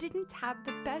employers didn't have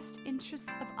the best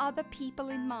interests of other people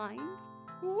in mind.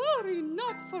 Worry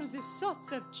not for the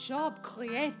sorts of job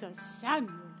creators,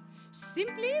 Samuel.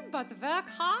 Simply but work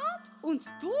hard and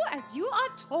do as you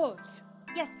are told.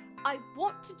 Yes, I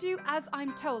want to do as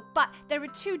I'm told, but there are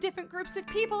two different groups of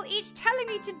people each telling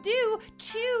me to do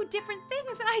two different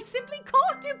things, and I simply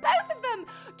can't do both of them.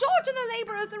 George and the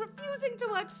labourers are refusing to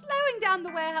work, slowing down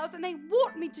the warehouse, and they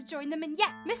want me to join them, and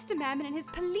yet Mr. Merman and his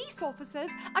police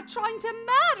officers are trying to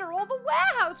murder all the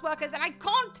warehouse workers, and I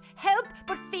can't help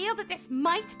but feel that this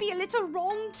might be a little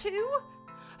wrong too.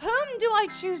 Whom do I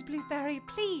choose, Blue Fairy?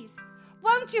 Please,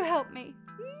 won't you help me?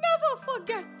 Never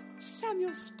forget,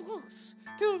 Samuel Spruce,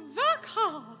 to work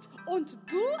hard and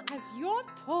do as you're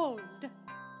told.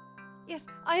 Yes,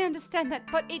 I understand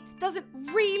that, but it doesn't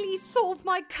really solve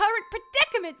my current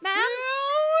predicament, ma'am.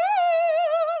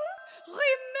 Farewell!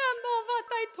 Remember what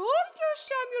I told you,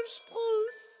 Samuel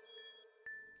Spruce.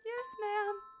 Yes,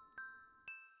 ma'am.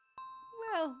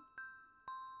 Well,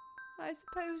 I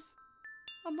suppose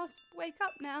I must wake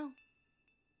up now.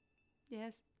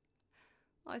 Yes,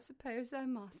 I suppose I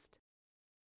must.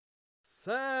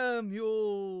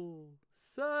 Samuel!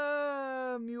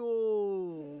 Samuel!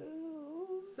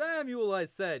 Samuel, I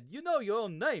said. You know your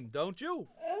own name, don't you?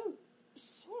 Oh,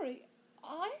 sorry.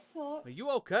 I thought... Are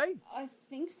you okay? I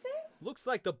think so. Looks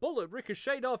like the bullet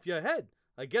ricocheted off your head.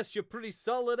 I guess you're pretty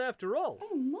solid after all.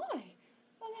 Oh, my.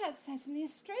 Well, that's certainly a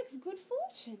stroke of good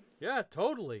fortune. Yeah,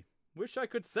 totally. Wish I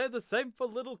could say the same for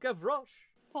little Gavroche.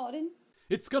 Pardon?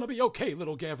 It's gonna be okay,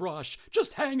 little Gavroche.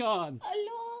 Just hang on.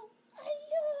 Allô?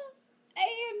 Allô? I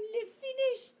am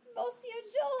finished, Monsieur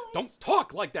George. Don't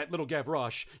talk like that, little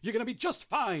Gavroche. You're gonna be just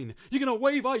fine. You're gonna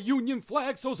wave our Union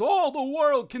flag so all the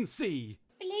world can see.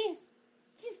 Please.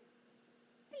 Just...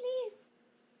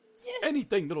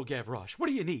 Anything, little Gavroche. What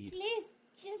do you need? Please,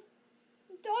 just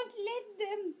don't let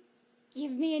them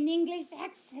give me an English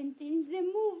accent in the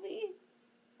movie.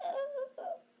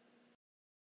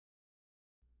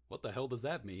 What the hell does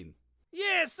that mean?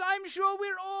 Yes, I'm sure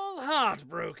we're all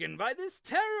heartbroken by this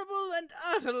terrible and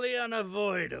utterly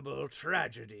unavoidable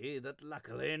tragedy that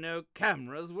luckily no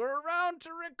cameras were around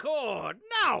to record.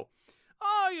 Now,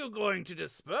 are you going to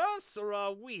disperse, or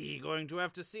are we going to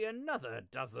have to see another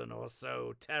dozen or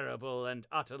so terrible and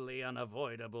utterly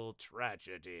unavoidable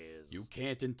tragedies? You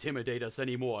can't intimidate us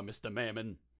anymore, Mr.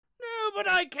 Mammon. No, but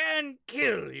I can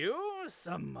kill you.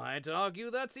 Some might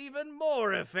argue that's even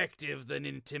more effective than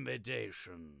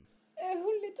intimidation.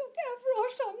 Oh, little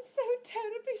Gavroche, I'm so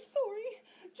terribly sorry.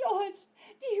 George,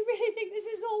 do you really think this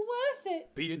is all worth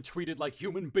it? Being treated like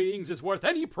human beings is worth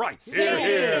any price. Hear,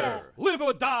 hear. Live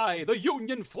or die, the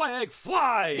Union flag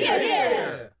flies. Hear,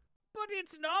 hear. But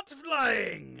it's not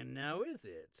flying, now is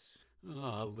it?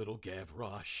 Ah, little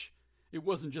Gavroche. It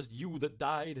wasn't just you that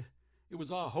died. It was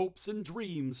our hopes and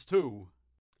dreams, too.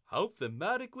 How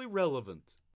thematically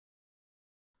relevant.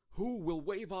 Who will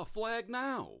wave our flag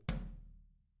now?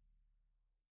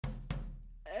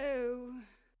 Oh.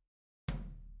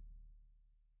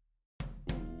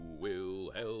 Who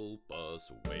will help us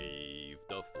wave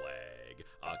the flag?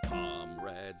 Our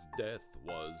comrade's death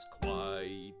was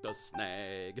quite a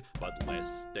snag, but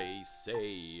lest they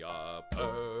say our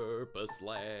purpose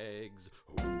lags,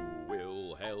 who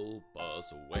will help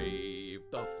us wave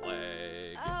the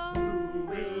flag? Who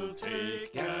will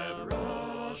take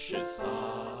Gavroche's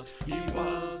spot? He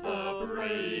was the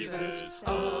bravest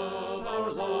of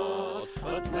our lot,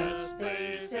 but lest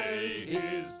they say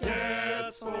his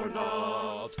death's for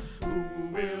naught, who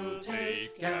will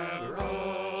take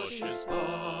Gavroche?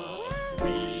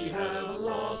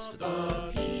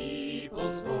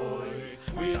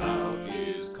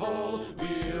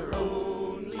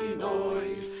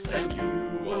 and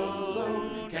you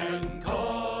alone can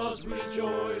cause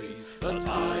rejoice. The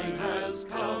time has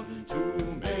come to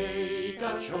make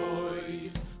a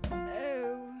choice.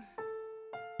 Oh,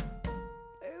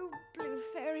 Blue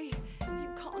Fairy, if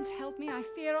you can't help me, I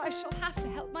fear I shall have to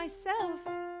help myself.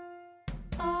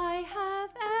 I have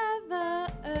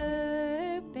ever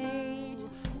obeyed,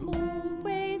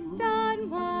 always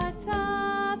done what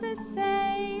others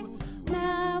say.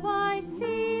 Now I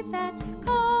see that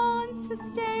can't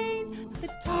sustain. The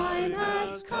time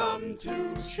has come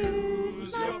to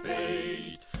choose my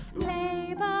fate.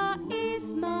 Labor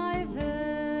is my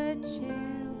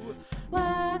virtue.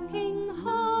 Working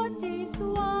hard is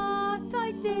what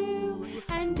I do.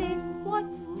 And if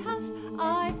what's tough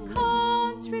I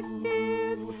can't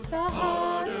refuse, the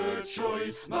harder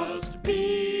choice must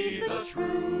be the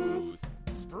truth.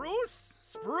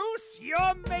 Spruce,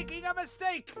 you're making a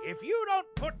mistake. If you don't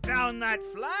put down that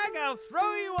flag, I'll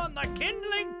throw you on the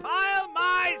kindling pile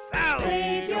myself.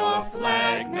 Wave your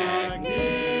flag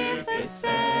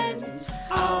magnificent.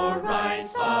 Our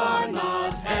rights are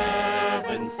not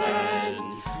heaven sent.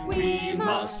 We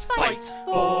must fight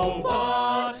for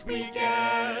what we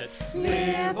get.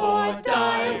 Live or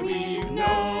die, we've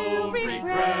no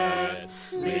regrets.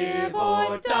 Live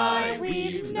or die,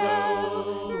 we've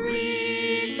no regrets.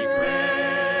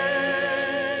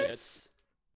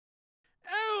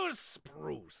 Oh,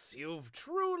 Spruce, you've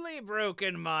truly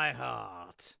broken my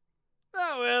heart.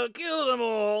 Oh, well, kill them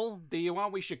all. Do you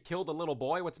want we should kill the little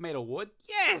boy what's made of wood?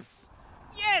 Yes,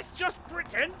 just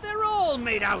pretend they're all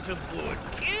made out of wood.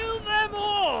 Kill them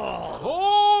all.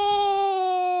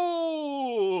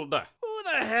 Hold! Who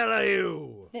the hell are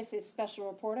you? This is Special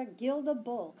Reporter Gilda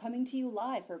Bull coming to you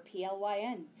live for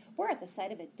PLYN. We're at the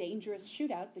site of a dangerous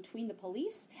shootout between the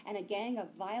police and a gang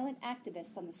of violent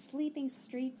activists on the sleeping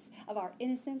streets of our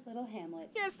innocent little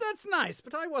hamlet. Yes, that's nice,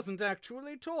 but I wasn't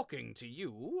actually talking to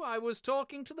you. I was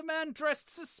talking to the man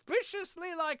dressed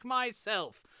suspiciously like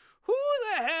myself. Who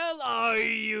the hell are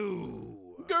you?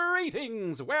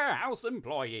 Greetings, warehouse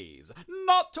employees.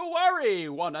 Not to worry,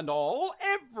 one and all.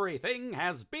 Everything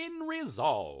has been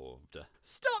resolved.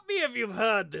 Stop me if you've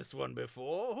heard this one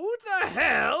before. Who the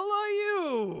hell are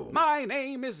you? My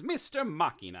name is Mr.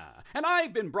 Machina, and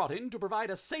I've been brought in to provide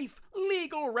a safe,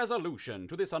 legal resolution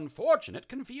to this unfortunate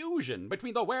confusion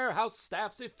between the warehouse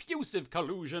staff's effusive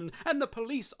collusion and the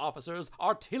police officers'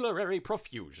 artillery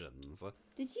profusions.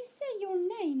 Did you say your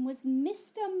name was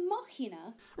Mr.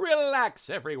 Machina? Relax,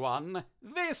 everyone.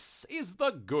 This is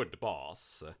the good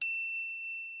boss.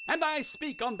 And I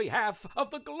speak on behalf of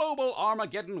the Global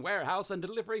Armageddon Warehouse and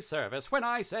Delivery Service when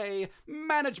I say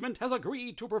management has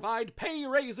agreed to provide pay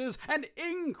raises and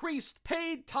increased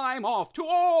paid time off to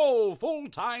all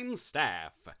full-time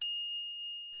staff.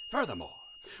 Furthermore,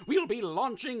 we'll be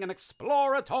launching an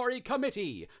exploratory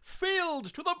committee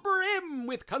filled to the brim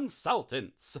with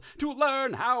consultants to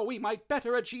learn how we might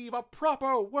better achieve a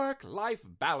proper work-life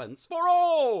balance for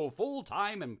all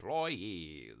full-time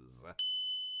employees.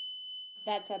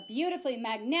 That's a beautifully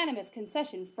magnanimous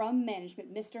concession from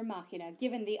management, Mr. Machina,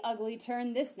 given the ugly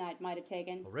turn this night might have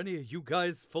taken. Are any of you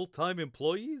guys full-time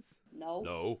employees?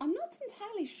 No. I'm not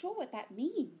entirely sure what that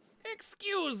means.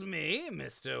 Excuse me,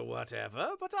 Mr.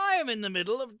 Whatever, but I am in the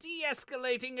middle of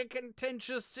de-escalating a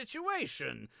contentious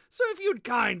situation, so if you'd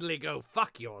kindly go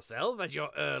fuck yourself at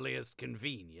your earliest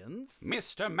convenience.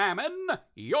 Mr. Mammon,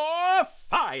 you're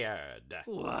fired!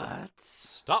 What?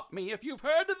 Stop me if you've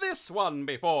heard this one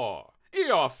before.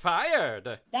 You're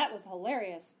fired! That was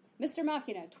hilarious. Mr.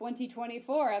 Machina,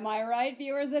 2024, am I right,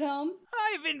 viewers at home?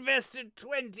 I've invested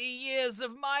 20 years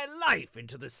of my life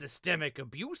into the systemic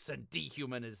abuse and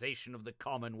dehumanization of the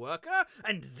common worker,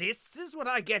 and this is what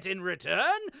I get in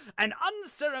return? An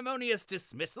unceremonious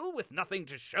dismissal with nothing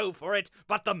to show for it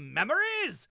but the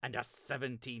memories? And a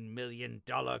 $17 million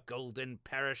golden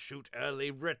parachute early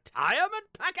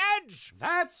retirement package?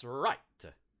 That's right.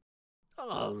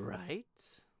 All right.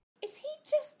 Is he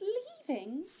just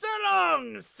leaving? So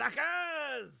long,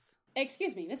 suckers!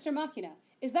 Excuse me, Mr. Machina,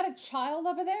 is that a child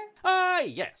over there?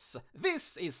 Yes.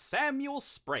 This is Samuel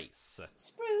Sprace.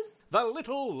 Spruce? The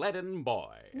little leaden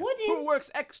boy. Who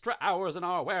works extra hours in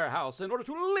our warehouse in order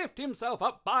to lift himself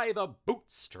up by the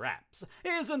bootstraps.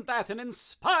 Isn't that an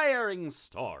inspiring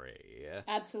story?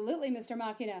 Absolutely, Mr.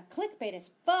 Machina. Clickbait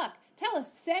as fuck. Tell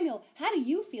us, Samuel, how do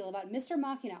you feel about Mr.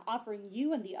 Machina offering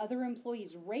you and the other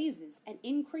employees raises and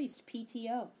increased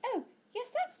PTO? Oh, Yes,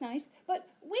 that's nice, but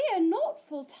we're not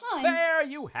full-time. There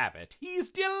you have it. He's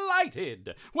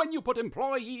delighted. When you put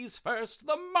employees first,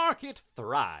 the market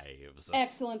thrives.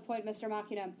 Excellent point, Mr.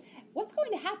 Machina. What's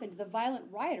going to happen to the violent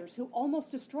rioters who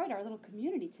almost destroyed our little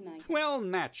community tonight? Well,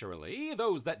 naturally,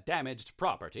 those that damaged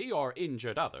property or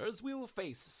injured others will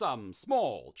face some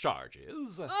small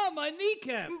charges. Oh, my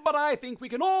kneecaps! But I think we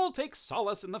can all take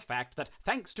solace in the fact that,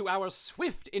 thanks to our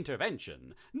swift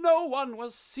intervention, no one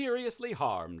was seriously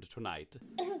harmed tonight.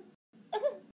 Vive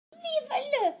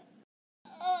le...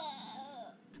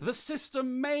 The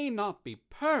system may not be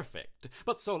perfect,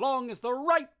 but so long as the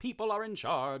right people are in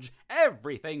charge,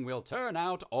 everything will turn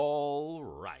out all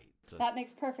right. That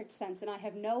makes perfect sense, and I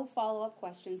have no follow-up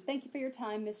questions. Thank you for your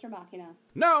time, Mr. Machina.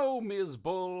 No, Ms.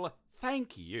 Bull,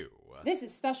 thank you. This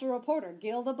is Special Reporter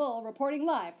Gilda Bull reporting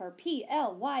live for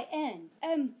PLYN.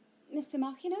 Mr.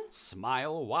 Machina?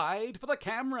 Smile wide for the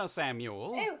camera,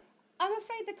 Samuel. Oh, I'm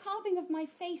afraid the carving of my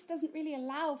face doesn't really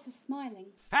allow for smiling.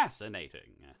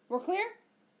 Fascinating. We're clear?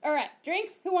 All right,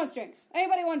 drinks? Who wants drinks?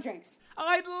 Anybody want drinks?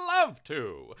 I'd love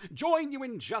to. Join you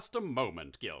in just a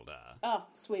moment, Gilda. Oh,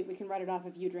 sweet. We can write it off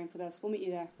if you drink with us. We'll meet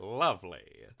you there.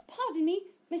 Lovely. Pardon me,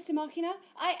 Mr. Machina.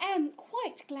 I am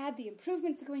quite glad the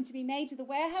improvements are going to be made to the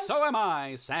warehouse. So am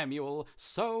I, Samuel.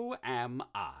 So am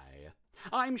I.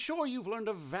 I'm sure you've learned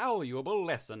a valuable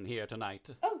lesson here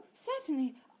tonight. Oh,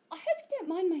 certainly. I hope you don't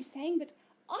mind my saying, but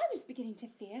I was beginning to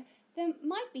fear there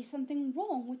might be something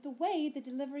wrong with the way the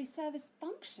delivery service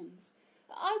functions.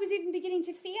 I was even beginning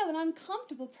to feel an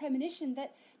uncomfortable premonition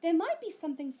that there might be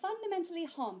something fundamentally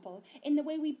harmful in the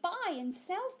way we buy and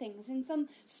sell things in some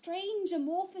strange,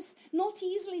 amorphous, not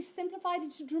easily simplified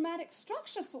into dramatic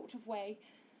structure sort of way.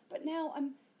 But now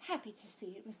I'm happy to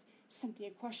see it was simply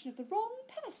a question of the wrong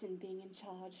person being in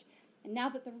charge. And now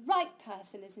that the right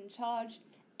person is in charge,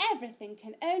 everything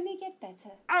can only get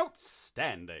better.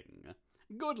 Outstanding.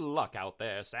 Good luck out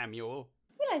there, Samuel.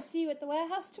 Will I see you at the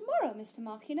warehouse tomorrow, Mr.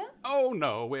 Machina? Oh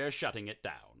no, we're shutting it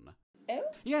down. Oh?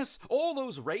 Yes, all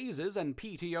those raises and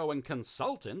PTO and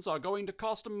consultants are going to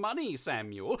cost money,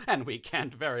 Samuel, and we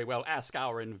can't very well ask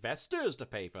our investors to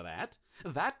pay for that.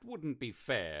 That wouldn't be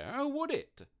fair, would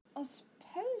it? I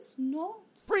suppose not.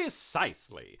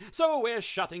 Precisely. So we're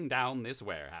shutting down this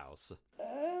warehouse.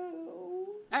 Oh.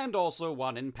 And also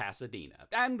one in Pasadena,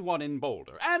 and one in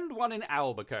Boulder, and one in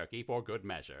Albuquerque for good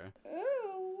measure.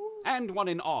 Oh. And one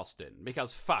in Austin,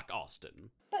 because fuck Austin.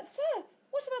 But, sir,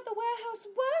 what about the warehouse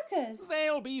workers?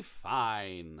 They'll be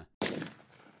fine.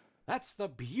 That's the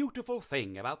beautiful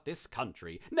thing about this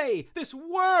country, nay, this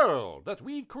world that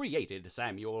we've created,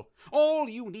 Samuel. All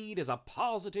you need is a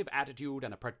positive attitude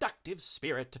and a productive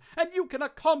spirit, and you can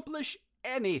accomplish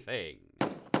anything.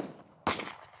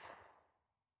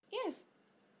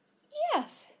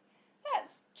 Yes,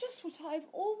 that's just what I've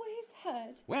always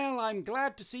heard. Well, I'm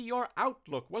glad to see your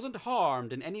outlook wasn't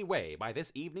harmed in any way by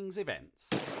this evening's events.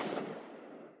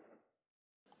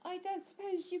 I don't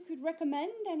suppose you could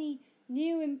recommend any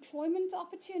new employment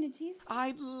opportunities?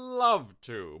 I'd love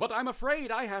to, but I'm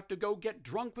afraid I have to go get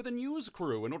drunk with a news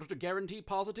crew in order to guarantee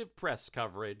positive press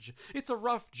coverage. It's a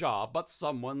rough job, but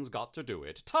someone's got to do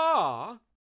it. Ta!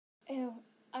 Oh,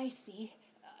 I see.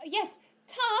 Yes,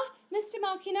 Ta, Mr.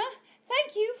 Machina,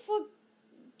 thank you for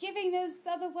giving those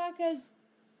other workers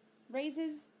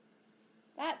raises.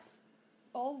 That's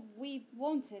all we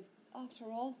wanted, after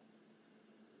all.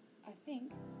 I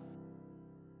think.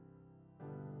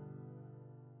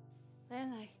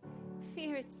 Well, I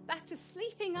fear it's back to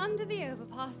sleeping under the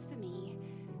overpass for me.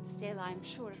 Still, I'm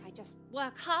sure if I just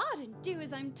work hard and do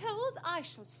as I'm told, I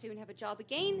shall soon have a job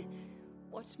again.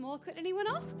 What more could anyone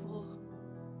ask for?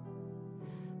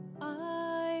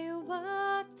 I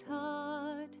worked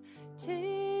hard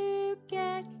to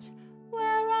get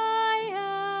where I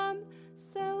am,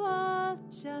 so I'll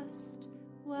just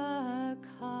work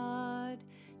hard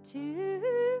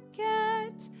to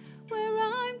get where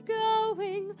I'm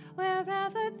going,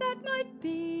 wherever that might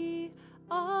be.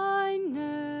 I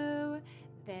know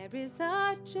there is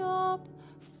a job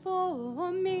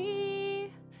for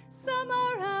me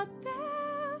somewhere out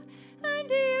there, and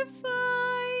if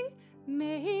I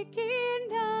make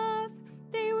enough,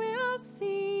 they will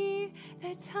see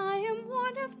that I am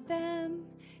one of them.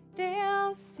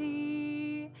 They'll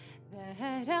see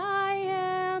that I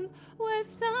am worth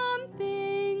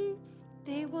something.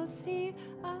 They will see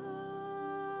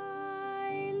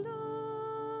I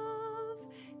love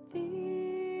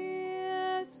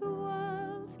this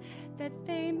world that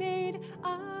they made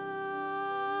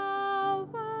our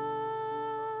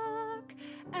work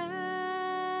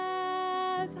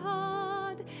as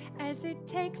hard as it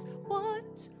takes.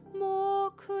 What more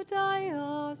could I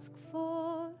ask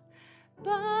for?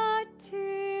 but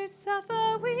to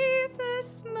suffer with a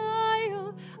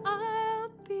smile. I'll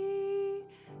be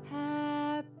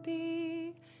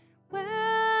happy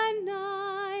when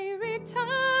I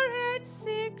retire at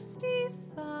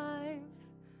 65.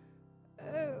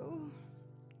 Oh,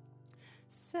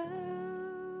 so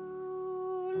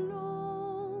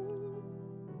long.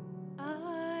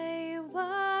 I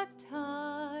worked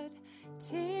hard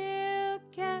to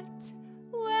get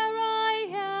where I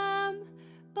am,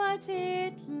 but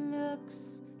it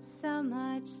looks so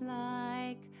much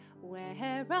like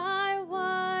where I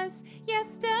was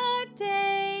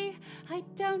yesterday. I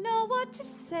don't know what to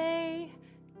say,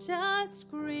 just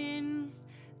grin.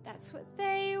 That's what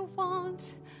they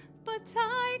want, but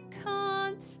I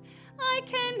can't. I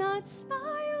cannot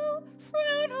smile,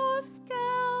 frown, or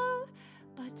scowl,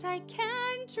 but I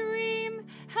can dream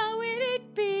how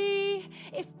it'd be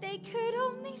if they could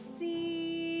only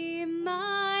see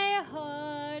my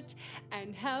heart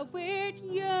and how it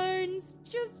yearns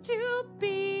just to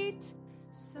beat.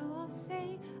 So I'll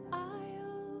say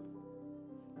I'll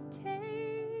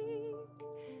take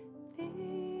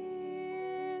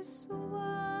this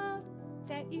world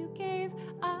that you gave.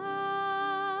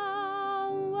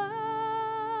 I'll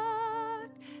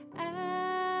work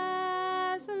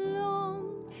as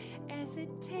long as it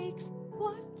takes.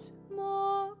 What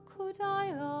more could I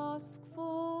ask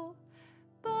for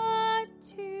but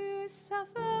to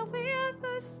suffer with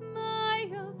a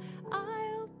smile?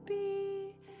 I'll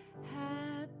be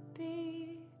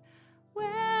happy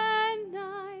when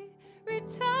I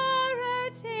retire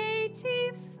at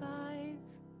 85.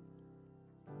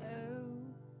 Oh,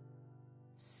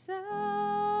 so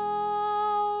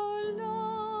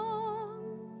long.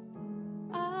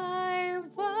 I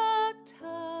worked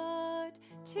hard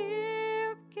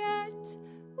to get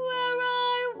where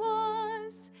I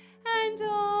was, and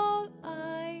all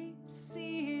I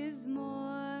see is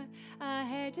more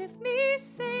ahead of me,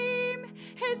 same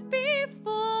as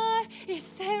before.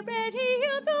 Is there any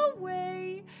other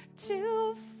way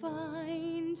to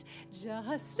find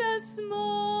just a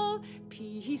small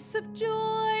piece of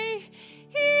joy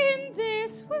in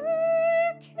this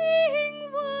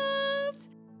working world?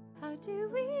 How do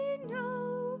we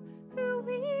know who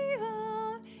we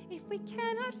are if we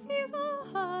cannot feel our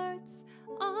hearts?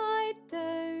 I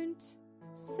don't.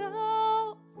 So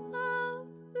I'll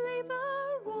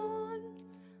labor on.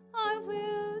 I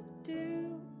will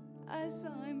do as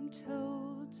I'm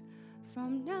told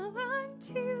from now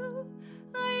until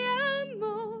I am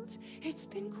old. It's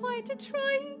been quite a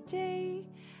trying day,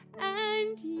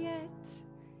 and yet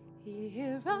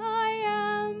here I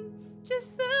am,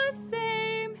 just the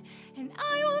same, and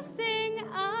I will sing.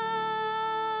 I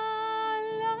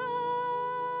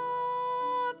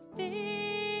love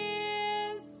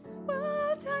this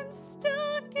world I'm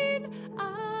stuck in.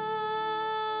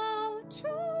 I'll try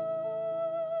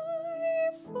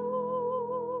forever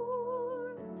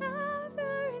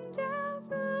and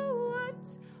ever. What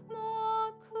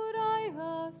more could I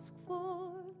ask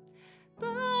for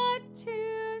but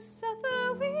to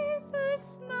suffer with a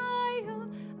smile?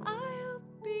 I'll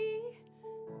be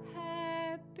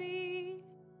happy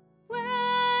when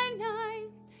I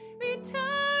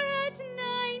retire at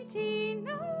 99.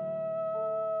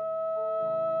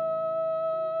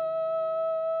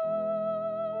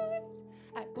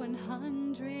 At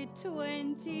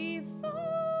 125.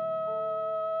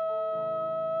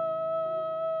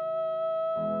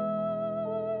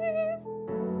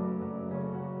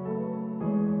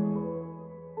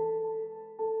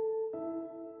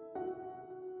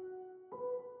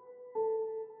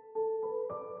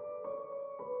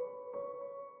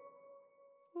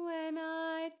 When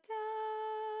I die.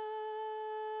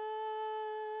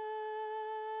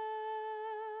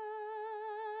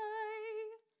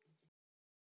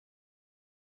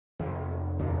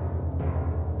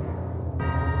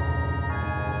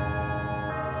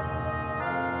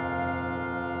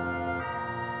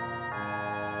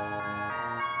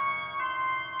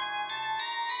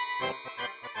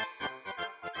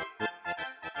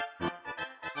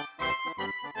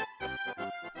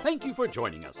 Thank you for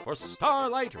joining us for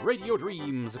Starlight Radio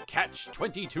Dreams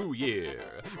Catch-22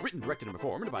 Year. Written, directed, and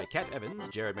performed by Kat Evans,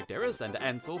 Jared McDarris, and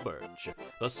Ansel Birch.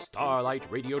 The Starlight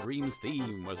Radio Dreams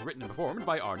theme was written and performed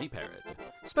by Arnie Parrott.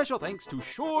 Special thanks to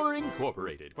Shore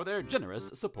Incorporated for their generous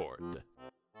support.